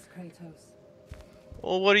your focus, Kratos?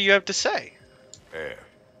 Well, what do you have to say? Air.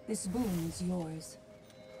 This boon is yours.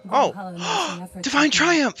 Oh! Valhalla knows the effort Divine you put.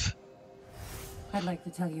 Triumph! I'd like to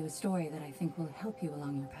tell you a story that I think will help you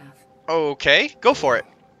along your path. Okay, go for it.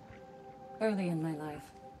 Early in my life,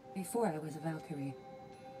 before I was a Valkyrie,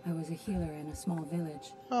 I was a healer in a small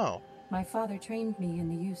village. Oh. My father trained me in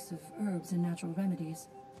the use of herbs and natural remedies.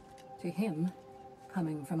 To him,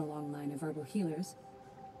 coming from a long line of herbal healers,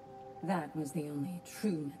 that was the only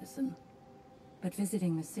true medicine. But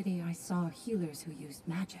visiting the city, I saw healers who used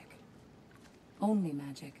magic. Only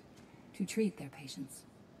magic, to treat their patients.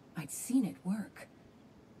 I'd seen it work.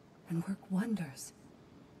 And work wonders.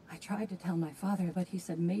 I tried to tell my father, but he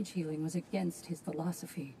said mage healing was against his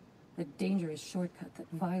philosophy. A dangerous shortcut that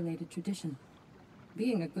violated tradition.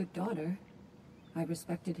 Being a good daughter, I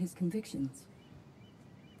respected his convictions.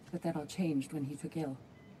 But that all changed when he took ill.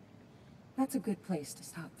 That's a good place to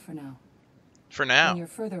stop for now. For now. When you're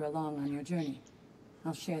further along on your journey,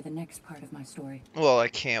 I'll share the next part of my story. Well, I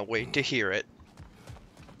can't wait to hear it.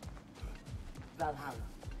 Valhalla.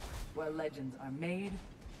 where legends are made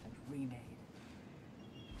and remade.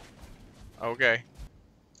 Okay.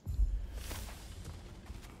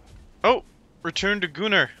 Oh, return to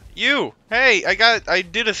Gunnar. You! Hey, I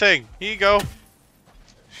did a thing. Here you go.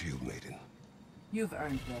 Shield Maiden. You've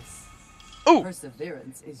earned this. Ooh!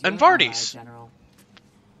 Perseverance is And your ally, Vardis. General.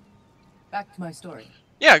 Back to my story.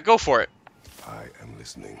 Yeah, go for it. I am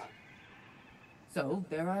listening. So,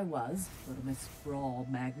 there I was, little Miss Brawl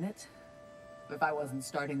Magnet. If I wasn't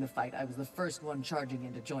starting the fight, I was the first one charging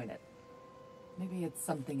in to join it. Maybe it's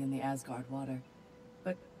something in the Asgard water,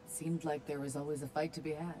 but seemed like there was always a fight to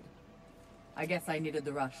be had. I guess I needed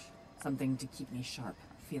the rush, something to keep me sharp,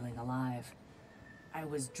 feeling alive. I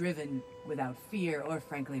was driven without fear or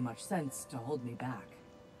frankly much sense to hold me back.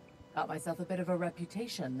 Got myself a bit of a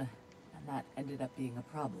reputation, and that ended up being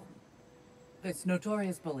a problem. This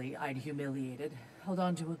notorious bully I'd humiliated held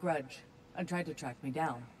on to a grudge and tried to track me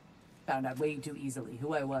down. Found out way too easily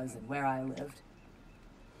who I was and where I lived.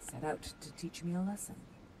 Set out to teach me a lesson.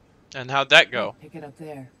 And how'd that go? Pick it up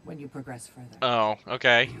there when you progress further. Oh,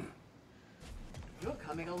 okay. You're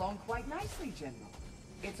coming along quite nicely, General.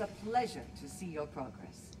 It's a pleasure to see your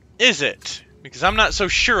progress. Is it? Because I'm not so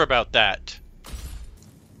sure about that.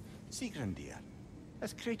 Sigrun, dear,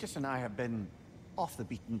 as Kratos and I have been off the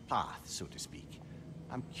beaten path, so to speak,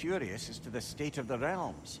 I'm curious as to the state of the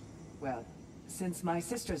realms. Well, since my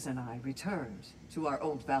sisters and I returned to our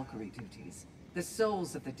old Valkyrie duties, the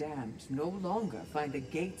souls of the damned no longer find the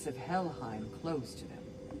gates of Helheim closed to them.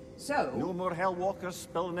 So... No more Hellwalkers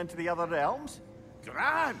spilling into the other realms?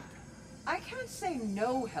 Grand! I can't say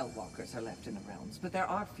no Hellwalkers are left in the realms, but there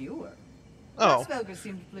are fewer. Oh. Svelga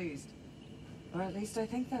seemed pleased. Or at least I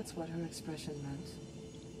think that's what her expression meant.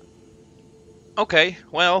 Okay,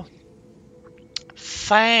 well.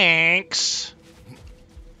 Thanks.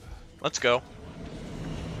 Let's go.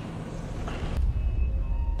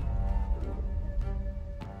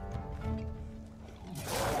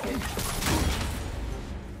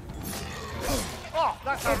 Oh,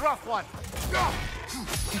 that's a rough one!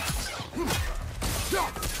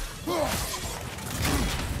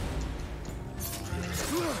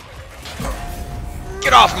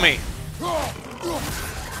 Get off me!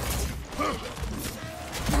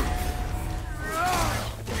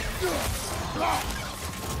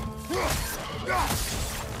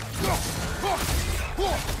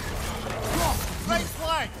 Right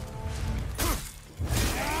flank!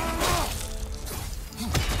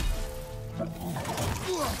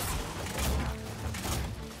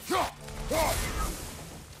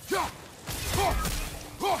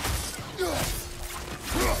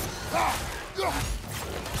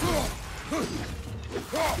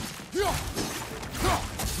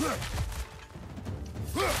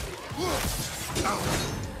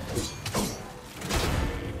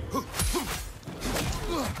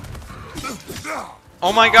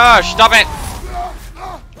 Oh my gosh, stop it!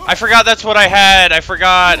 I forgot that's what I had. I thought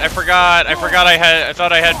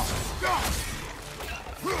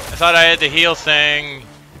I had the heal thing.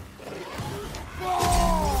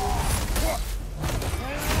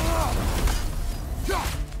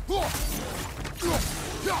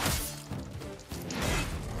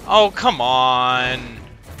 Oh, come on.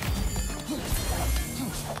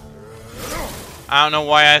 I don't know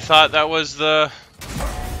why I thought that was the...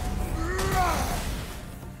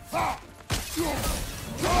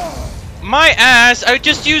 My ass! I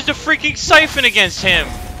just used a freaking siphon against him!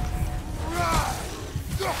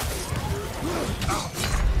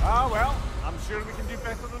 Ah, well, I'm sure we can do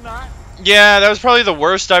better than that. Yeah, that was probably the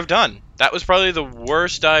worst I've done. That was probably the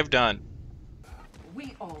worst I've done.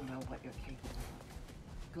 We all know what you're capable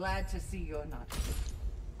of. Glad to see you're not.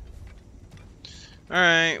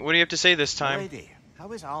 Alright, what do you have to say this time? Lady,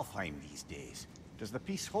 how is Alfheim these days? Does the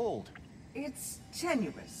peace hold? It's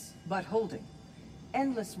tenuous, but holding.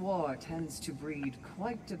 Endless war tends to breed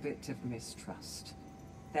quite a bit of mistrust.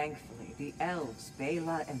 Thankfully, the elves,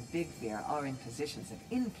 Bela and Bigvir, are in positions of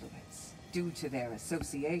influence due to their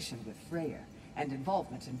association with Freyr and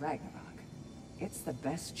involvement in Ragnarok. It's the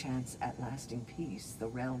best chance at lasting peace the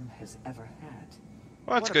realm has ever had.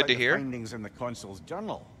 Well, that's What good about to the hear. findings in the Consul's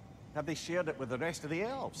journal? Have they shared it with the rest of the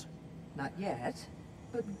elves? Not yet,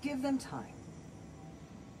 but give them time.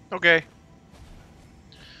 Okay.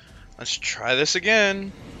 Let's try this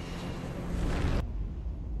again.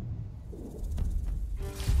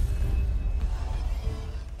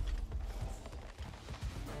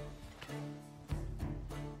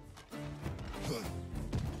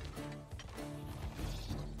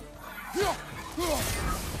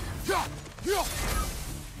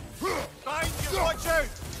 Behind you, watch out!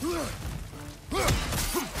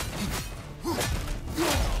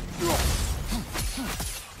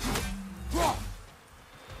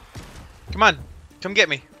 Come on. Come get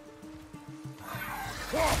me.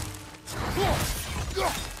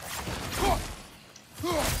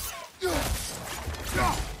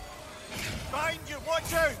 Behind you,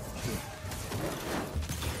 watch out!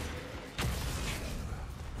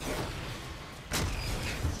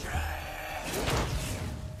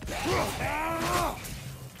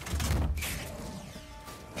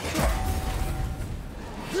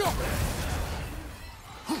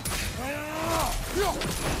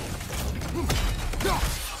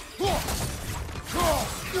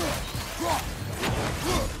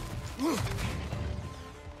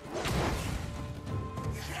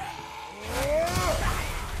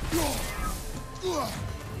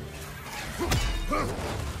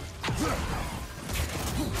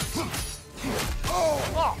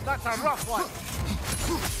 Oh, that's a rough one.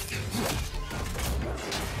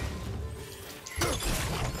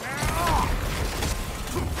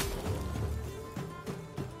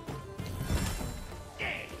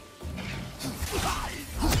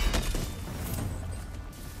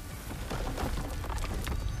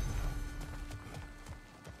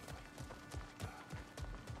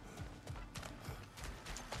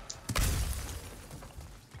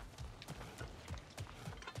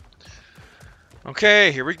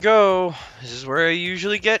 Okay, here we go. This is where I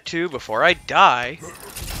usually get to before I die.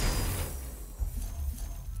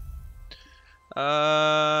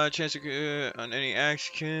 Chance to on any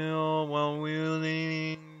axe kill while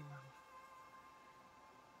wielding.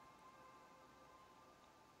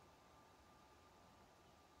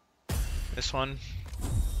 This one.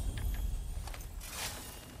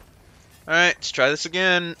 Alright, let's try this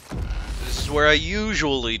again. This is where I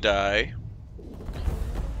usually die.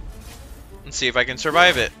 And see if I can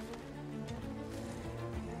survive it.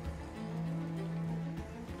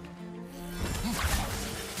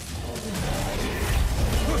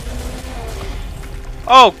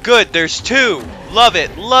 Oh, good, there's two. Love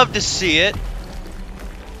it, love to see it.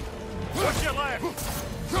 Watch your left.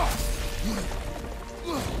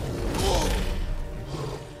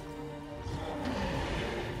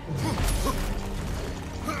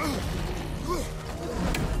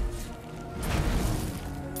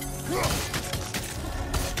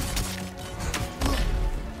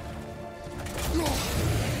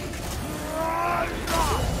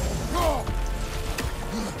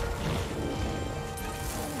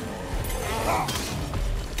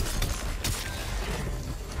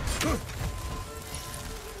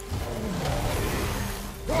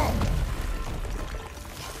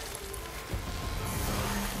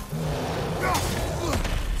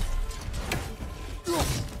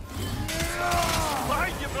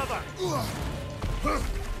 Behind you, brother.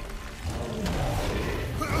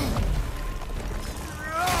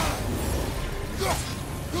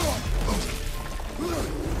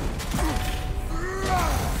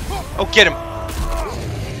 Oh, get him.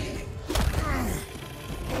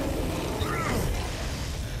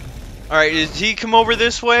 Alright, did he come over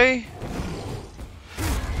this way?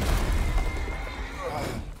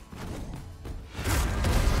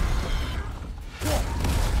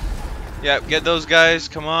 Yep, get those guys,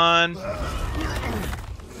 come on.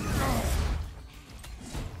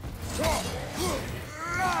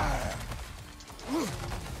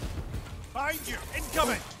 Behind you,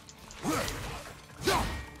 incoming. Behind you.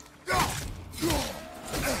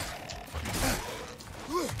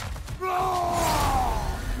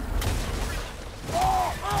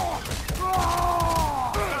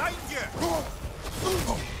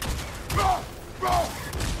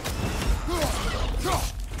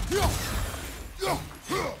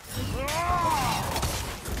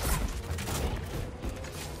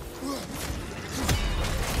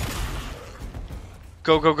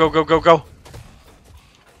 Go, go, go, go, go, go.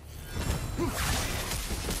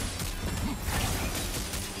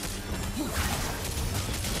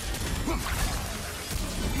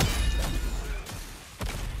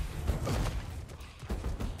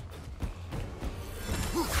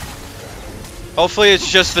 Hopefully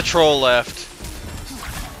it's just the troll left.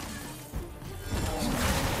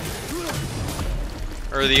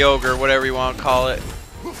 Or the ogre, whatever you want to call it.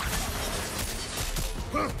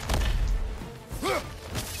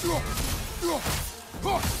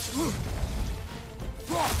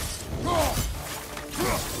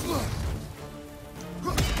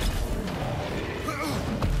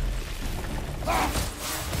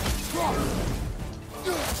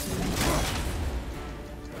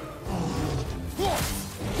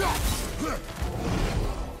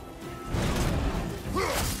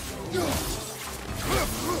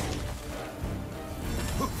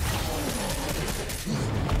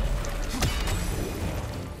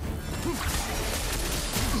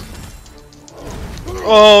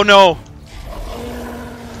 Oh no!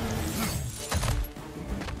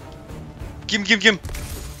 Give him.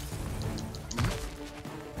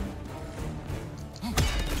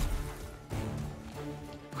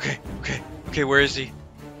 Okay, where is he?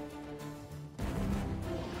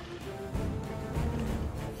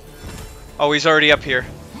 Oh, he's already up here.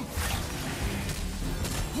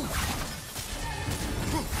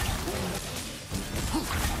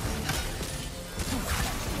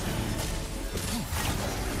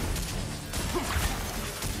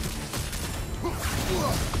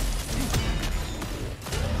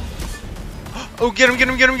 Oh, get him!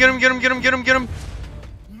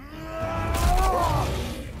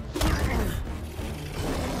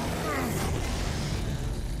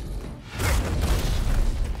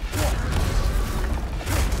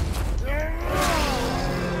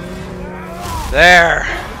 There!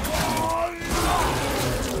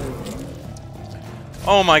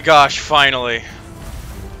 Oh my gosh, finally.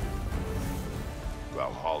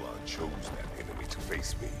 Valhalla chose that enemy to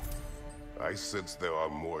face me. I sense there are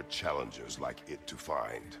more challengers like it to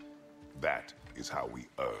find. That is how we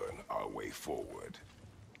earn our way forward.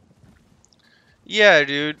 Yeah,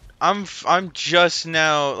 dude. I'm just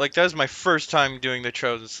now, like, that was my first time doing the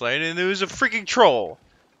Chosen Slain, and it was a freaking troll.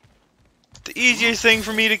 The easiest thing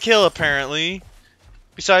for me to kill, apparently.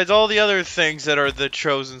 Besides all the other things that are the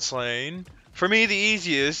Chosen Slain. For me, the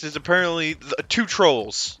easiest is apparently the 2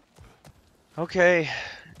 trolls. Okay.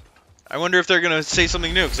 I wonder if they're gonna say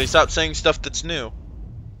something new, because they stopped saying stuff that's new.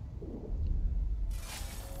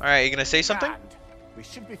 Alright, you gonna say something? We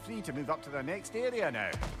should be free to move up to the next area now.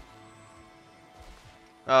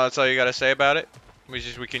 Oh, that's all you gotta say about it? We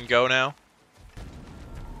can go now?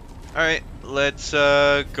 Alright, let's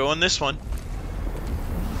go on this one.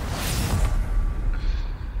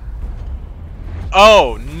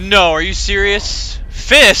 Oh, no, are you serious?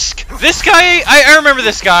 Fisk! This guy? I remember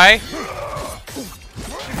this guy.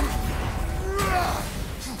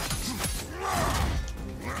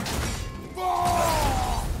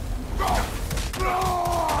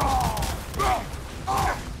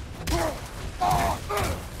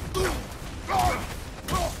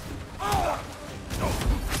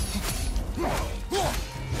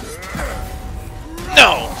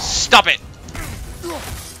 No! Stop it!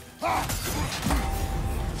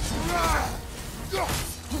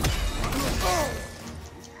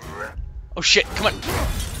 Oh shit, come on.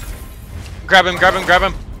 Grab him. Grab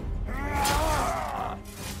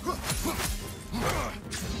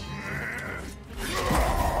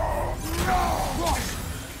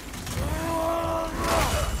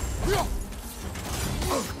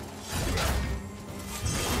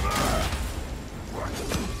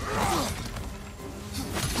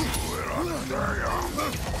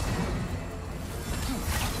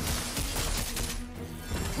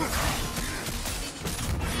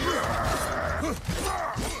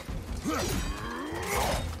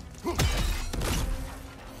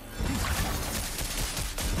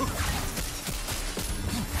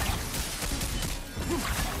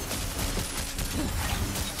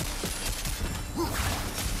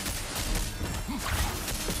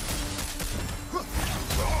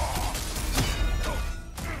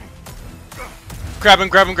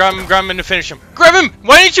him, and finish him. Grab him!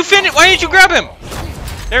 Why didn't you grab him?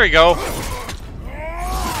 There we go.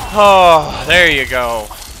 Oh, there you go.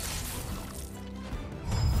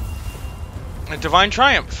 A Divine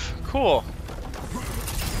Triumph. Cool.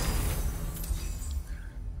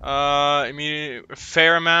 Immediate,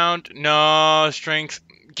 fair amount. No, strength.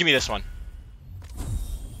 Give me this one.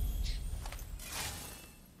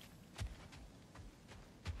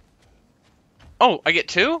 Oh, I get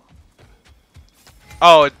 2?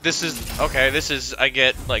 Oh, this is okay. This is I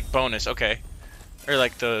get like bonus. Okay, or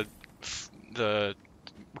like the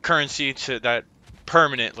currency to that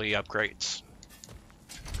permanently upgrades.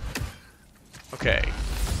 Okay.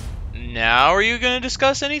 Now, are you gonna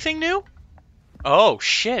discuss anything new? Oh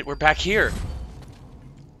shit, we're back here.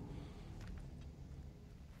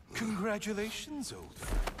 Congratulations, old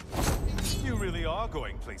friend. You really are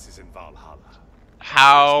going places in Valhalla.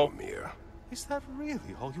 How? Mimir. Is that really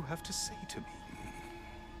all you have to say to me?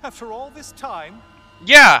 After all this time?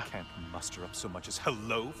 Yeah. Can't muster up so much as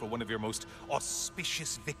hello for one of your most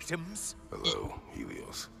auspicious victims? Hello,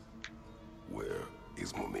 Helios. Where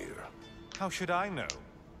is Mimir? How should I know?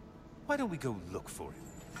 Why don't we go look for him?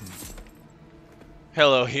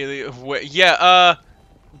 Hello, Helios. Yeah,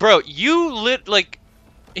 bro, you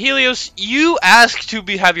Helios, you asked to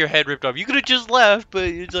have your head ripped off. You could have just left, but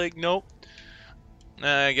it's like, nope.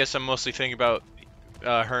 I guess I'm mostly thinking about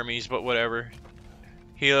Hermes, but whatever.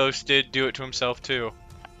 Helios did do it to himself too.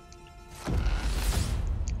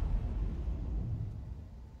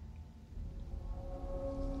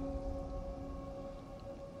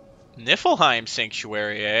 Niflheim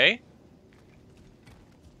Sanctuary, eh?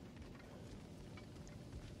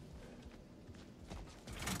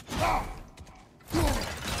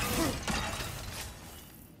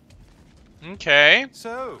 Okay.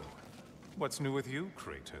 So, what's new with you,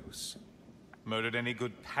 Kratos? Murdered any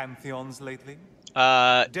good pantheons lately?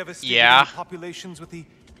 Devastated Yeah. any populations with the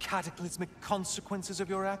cataclysmic consequences of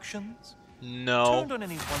your actions? No. Turned on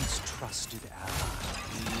any once trusted ally?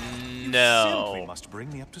 You simply No. must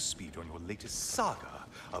bring me up to speed on your latest saga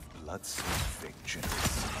of blood-soaked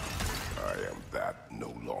vengeance. I am that no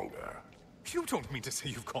longer. You don't mean to say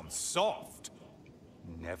you've gone soft?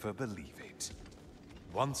 Never believe it.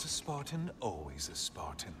 Once a Spartan, always a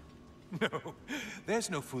Spartan. No, there's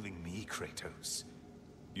no fooling me, Kratos.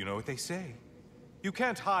 You know what they say? You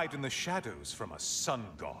can't hide in the shadows from a sun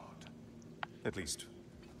god. At least,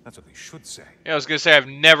 that's what they should say. Yeah, I was gonna say I've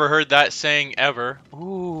never heard that saying ever.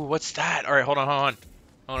 Ooh, what's that? All right, hold on, hold on.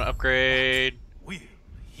 I want to upgrade. Will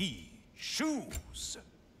he choose?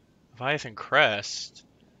 Leviathan Crest.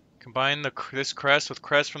 Combine this crest with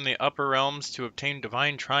crest from the upper realms to obtain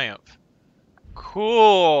divine triumph.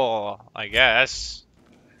 Cool, I guess.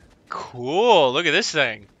 Cool, look at this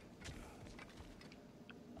thing.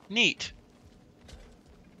 Neat.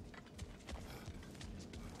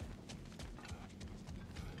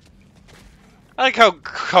 I like how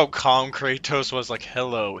calm Kratos was, like,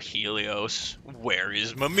 hello, Helios. Where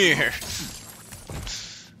is Mimir?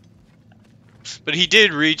 But he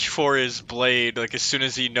did reach for his blade, like, as soon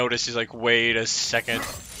as he noticed, he's like, wait a second.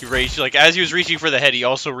 He reached, like, as he was reaching for the head, he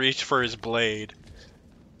also reached for his blade.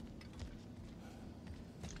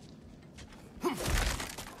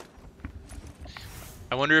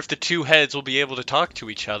 I wonder if the two heads will be able to talk to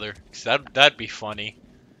each other, 'cause that'd be funny.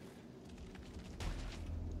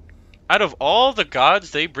 Out of all the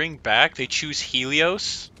gods they bring back, they choose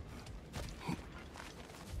Helios?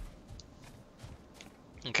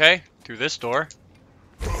 Okay, through this door.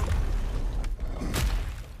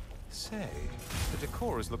 Say, the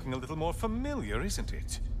decor is looking a little more familiar, isn't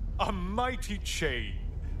it? A mighty chain.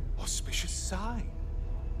 Auspicious sign.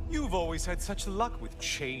 You've always had such luck with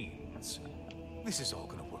chains. This is all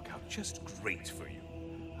gonna work out just great for you.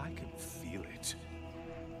 I can feel it.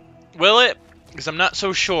 Will it? Because I'm not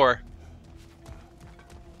so sure.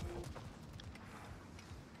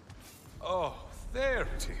 Oh, there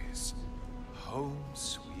it is. Home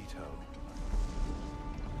sweet home.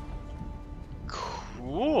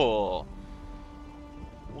 Cool.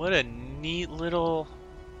 What a neat little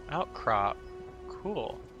outcrop.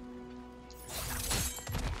 Cool.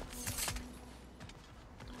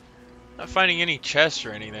 Not finding any chests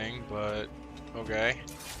or anything, but okay.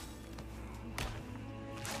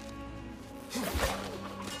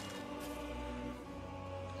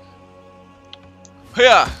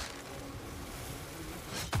 Yeah.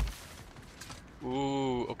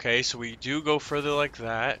 Ooh, okay, so we do go further like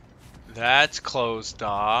that. That's closed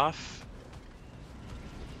off.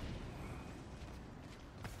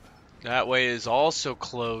 That way is also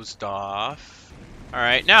closed off.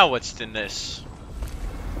 Alright, now what's in this?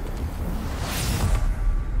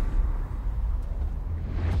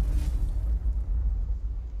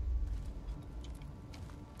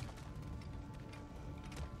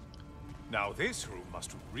 Now this room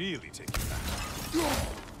must really take you back.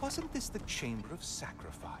 Wasn't this the Chamber of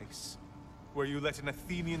Sacrifice? Where you let an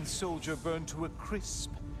Athenian soldier burn to a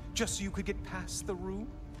crisp, just so you could get past the room?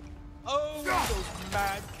 Oh, those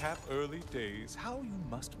madcap early days. How you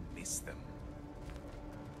must miss them.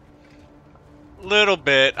 Little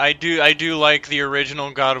bit. I do like the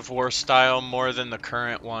original God of War style more than the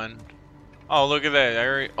current one. Oh, look at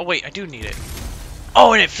that. Oh, wait, I do need it.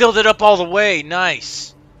 Oh, and it filled it up all the way.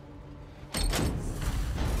 Nice.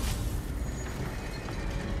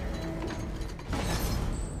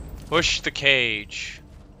 Push the cage.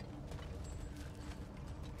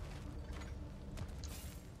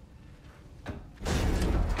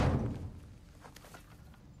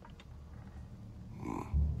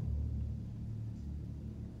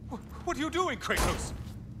 What are you doing, Kratos?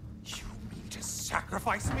 You mean to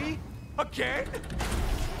sacrifice me? Again?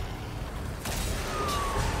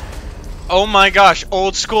 Oh my gosh,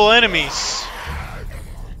 old school enemies.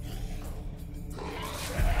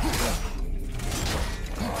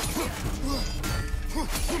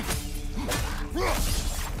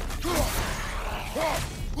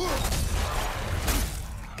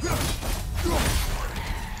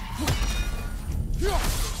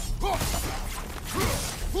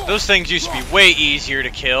 Those things used to be way easier to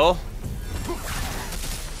kill.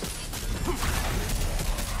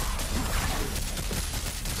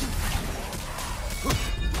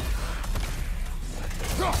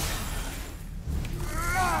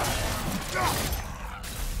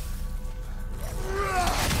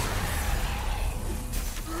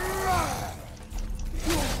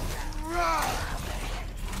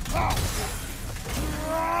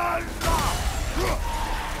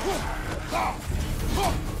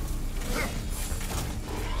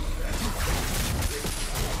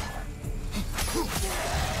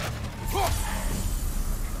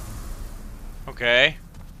 Okay.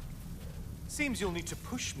 Seems you'll need to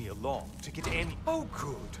push me along to get any... Oh,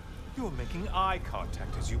 good. You're making eye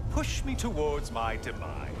contact as you push me towards my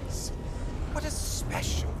demise. What a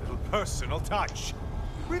special little personal touch.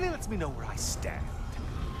 Really lets me know where I stand.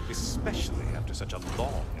 Especially after such a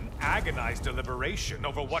long and agonized deliberation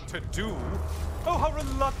over what to do. Oh, how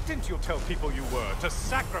reluctant you'll tell people you were to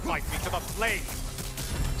sacrifice me to the flames.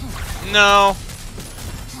 No.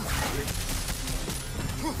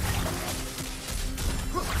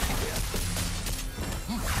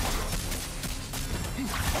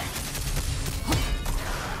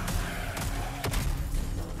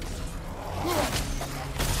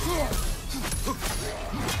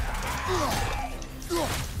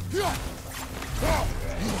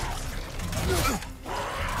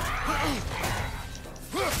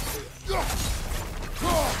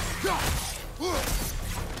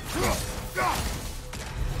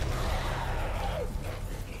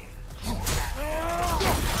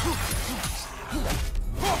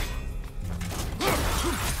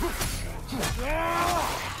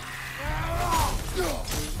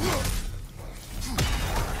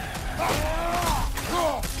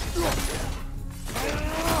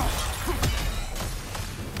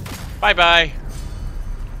 Bye-bye.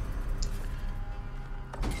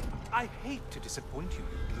 I hate to disappoint you,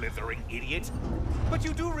 you blithering idiot. But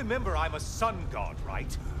you do remember I'm a sun god,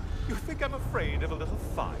 right? You think I'm afraid of a little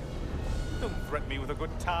fire? Don't threaten me with a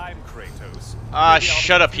good time, Kratos. Ah, Maybe I'll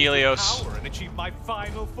shut up, use your Helios. power and achieve my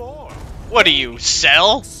final form. What do you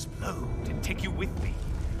sell? Explode and take you with me.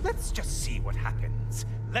 Let's just see what happens.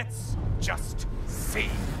 Let's just see.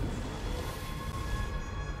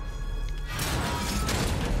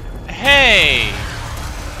 Hey.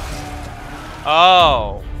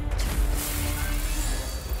 Oh.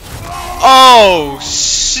 Oh,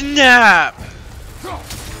 snap.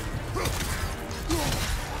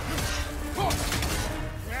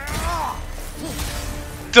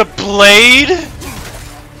 The blade?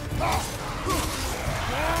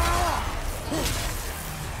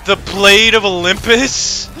 The blade of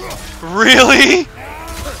Olympus? Really?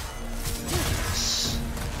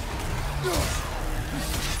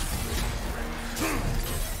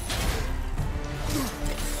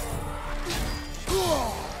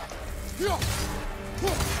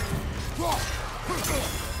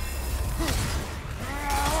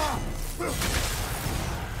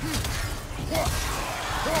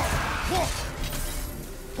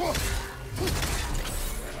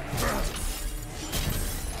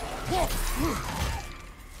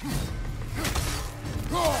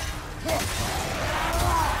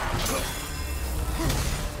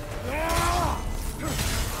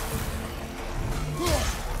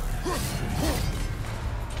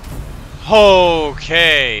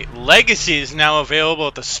 Okay, Legacy is now available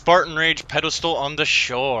at the Spartan Rage pedestal on the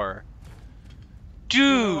shore. Dude!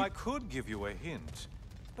 You know, I could give you a hint,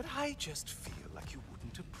 but I just feel like you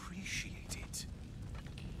wouldn't appreciate it.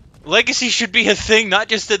 Legacy should be a thing, not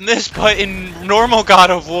just in this, but in normal God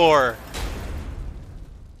of War.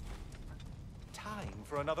 Time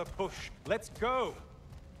for another push. Let's go.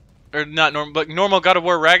 Or not normal, but normal God of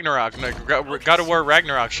War Ragnarok. No, God of War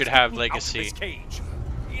Ragnarok should have Legacy. Out of this cage.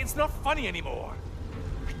 It's not funny anymore.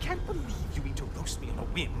 I can't believe you mean to roast me on a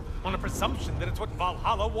whim, on a presumption that it's what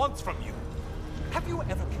Valhalla wants from you. Have you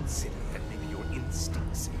ever considered that maybe your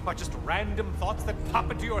instincts are just random thoughts that pop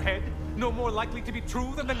into your head, no more likely to be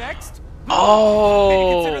true than the next? Oh.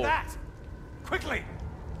 Maybe consider that. Quickly.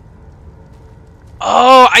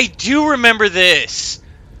 Oh, I do remember this.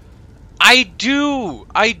 I do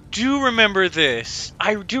remember this.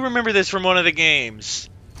 I do remember this from one of the games.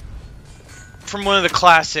 From one of the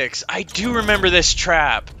classics. I do remember this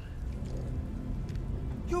trap.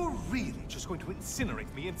 You're really just going to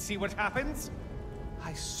incinerate me and see what happens?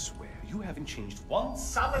 I swear you haven't changed one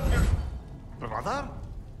solitary... Brother?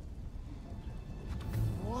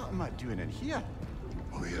 What am I doing in here?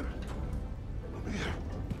 Mimir. Mimir.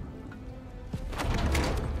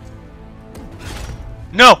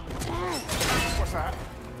 No! What's that?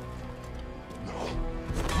 No.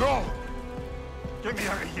 No! Get me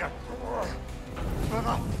out of here!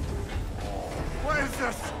 Brother! What is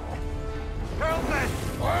this? Help me!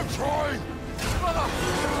 I'm trying! Brother!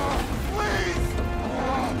 Please!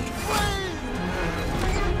 Please!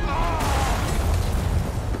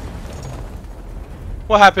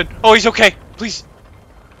 What happened? Oh, he's okay. Please.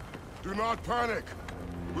 Do not panic.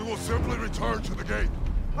 We will simply return to the gate.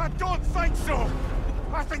 I don't think so!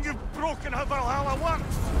 I think you've broken how Valhalla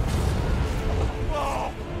works!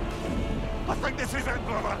 Oh! I think this is it,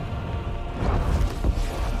 brother!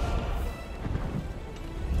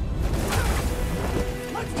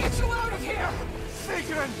 Let's get you out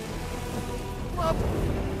Maltodextrin! Love,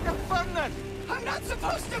 you're burning! I'm not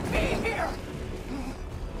supposed to be here!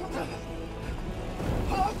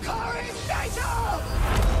 Hokari Naito!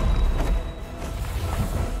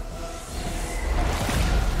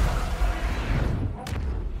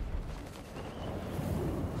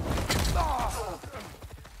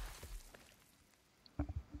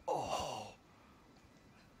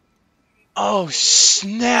 Oh,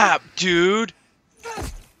 snap, dude!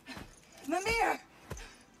 Mimir!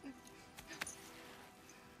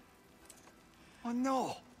 Oh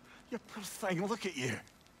no! You poor thing, look at you.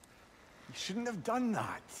 You shouldn't have done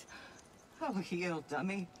that. I'll heal,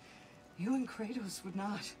 dummy. You and Kratos would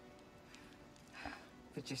not.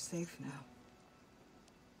 But you're safe now.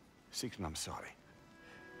 Siegfried, I'm sorry.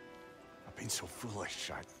 I've been so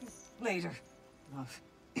foolish, Later, love.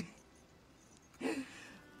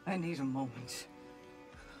 I need a moment.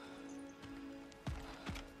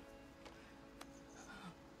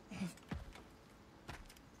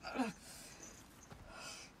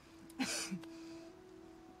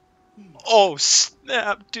 Oh,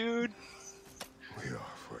 snap, dude! We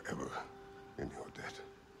are forever in your debt.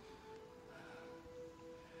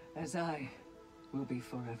 As I will be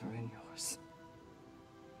forever in yours.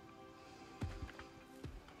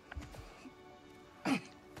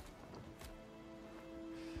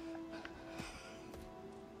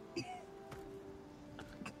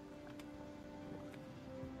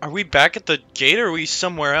 Are we back at the gate or are we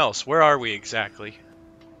somewhere else? Where are we exactly?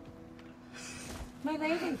 My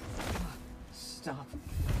lady! Stop.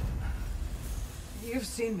 You've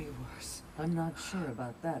seen me worse. I'm not sure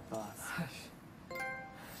about that, boss.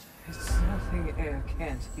 It's nothing air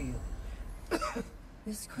can't heal.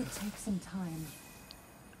 This could take some time.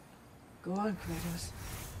 Go on, Kratos.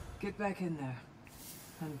 Get back in there.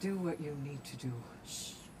 And do what you need to do.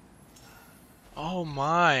 Shh. Oh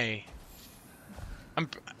my.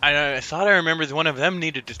 I thought I remembered one of them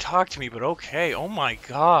needed to talk to me, but okay. Oh my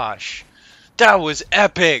gosh. That was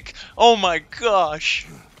epic. Oh my gosh.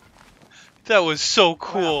 That was so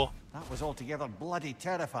cool. Well, that was altogether bloody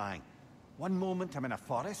terrifying. One moment I'm in a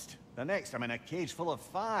forest, the next I'm in a cage full of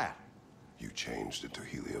fire. You changed into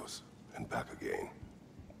Helios and back again.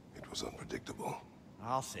 It was unpredictable.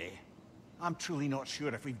 I'll say. I'm truly not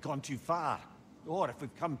sure if we've gone too far, or if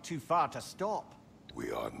we've come too far to stop.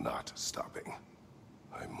 We are not stopping.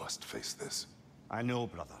 I must face this. I know,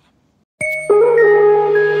 brother.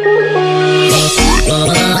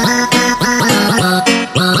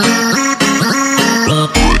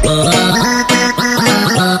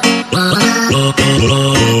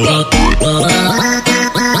 Oh,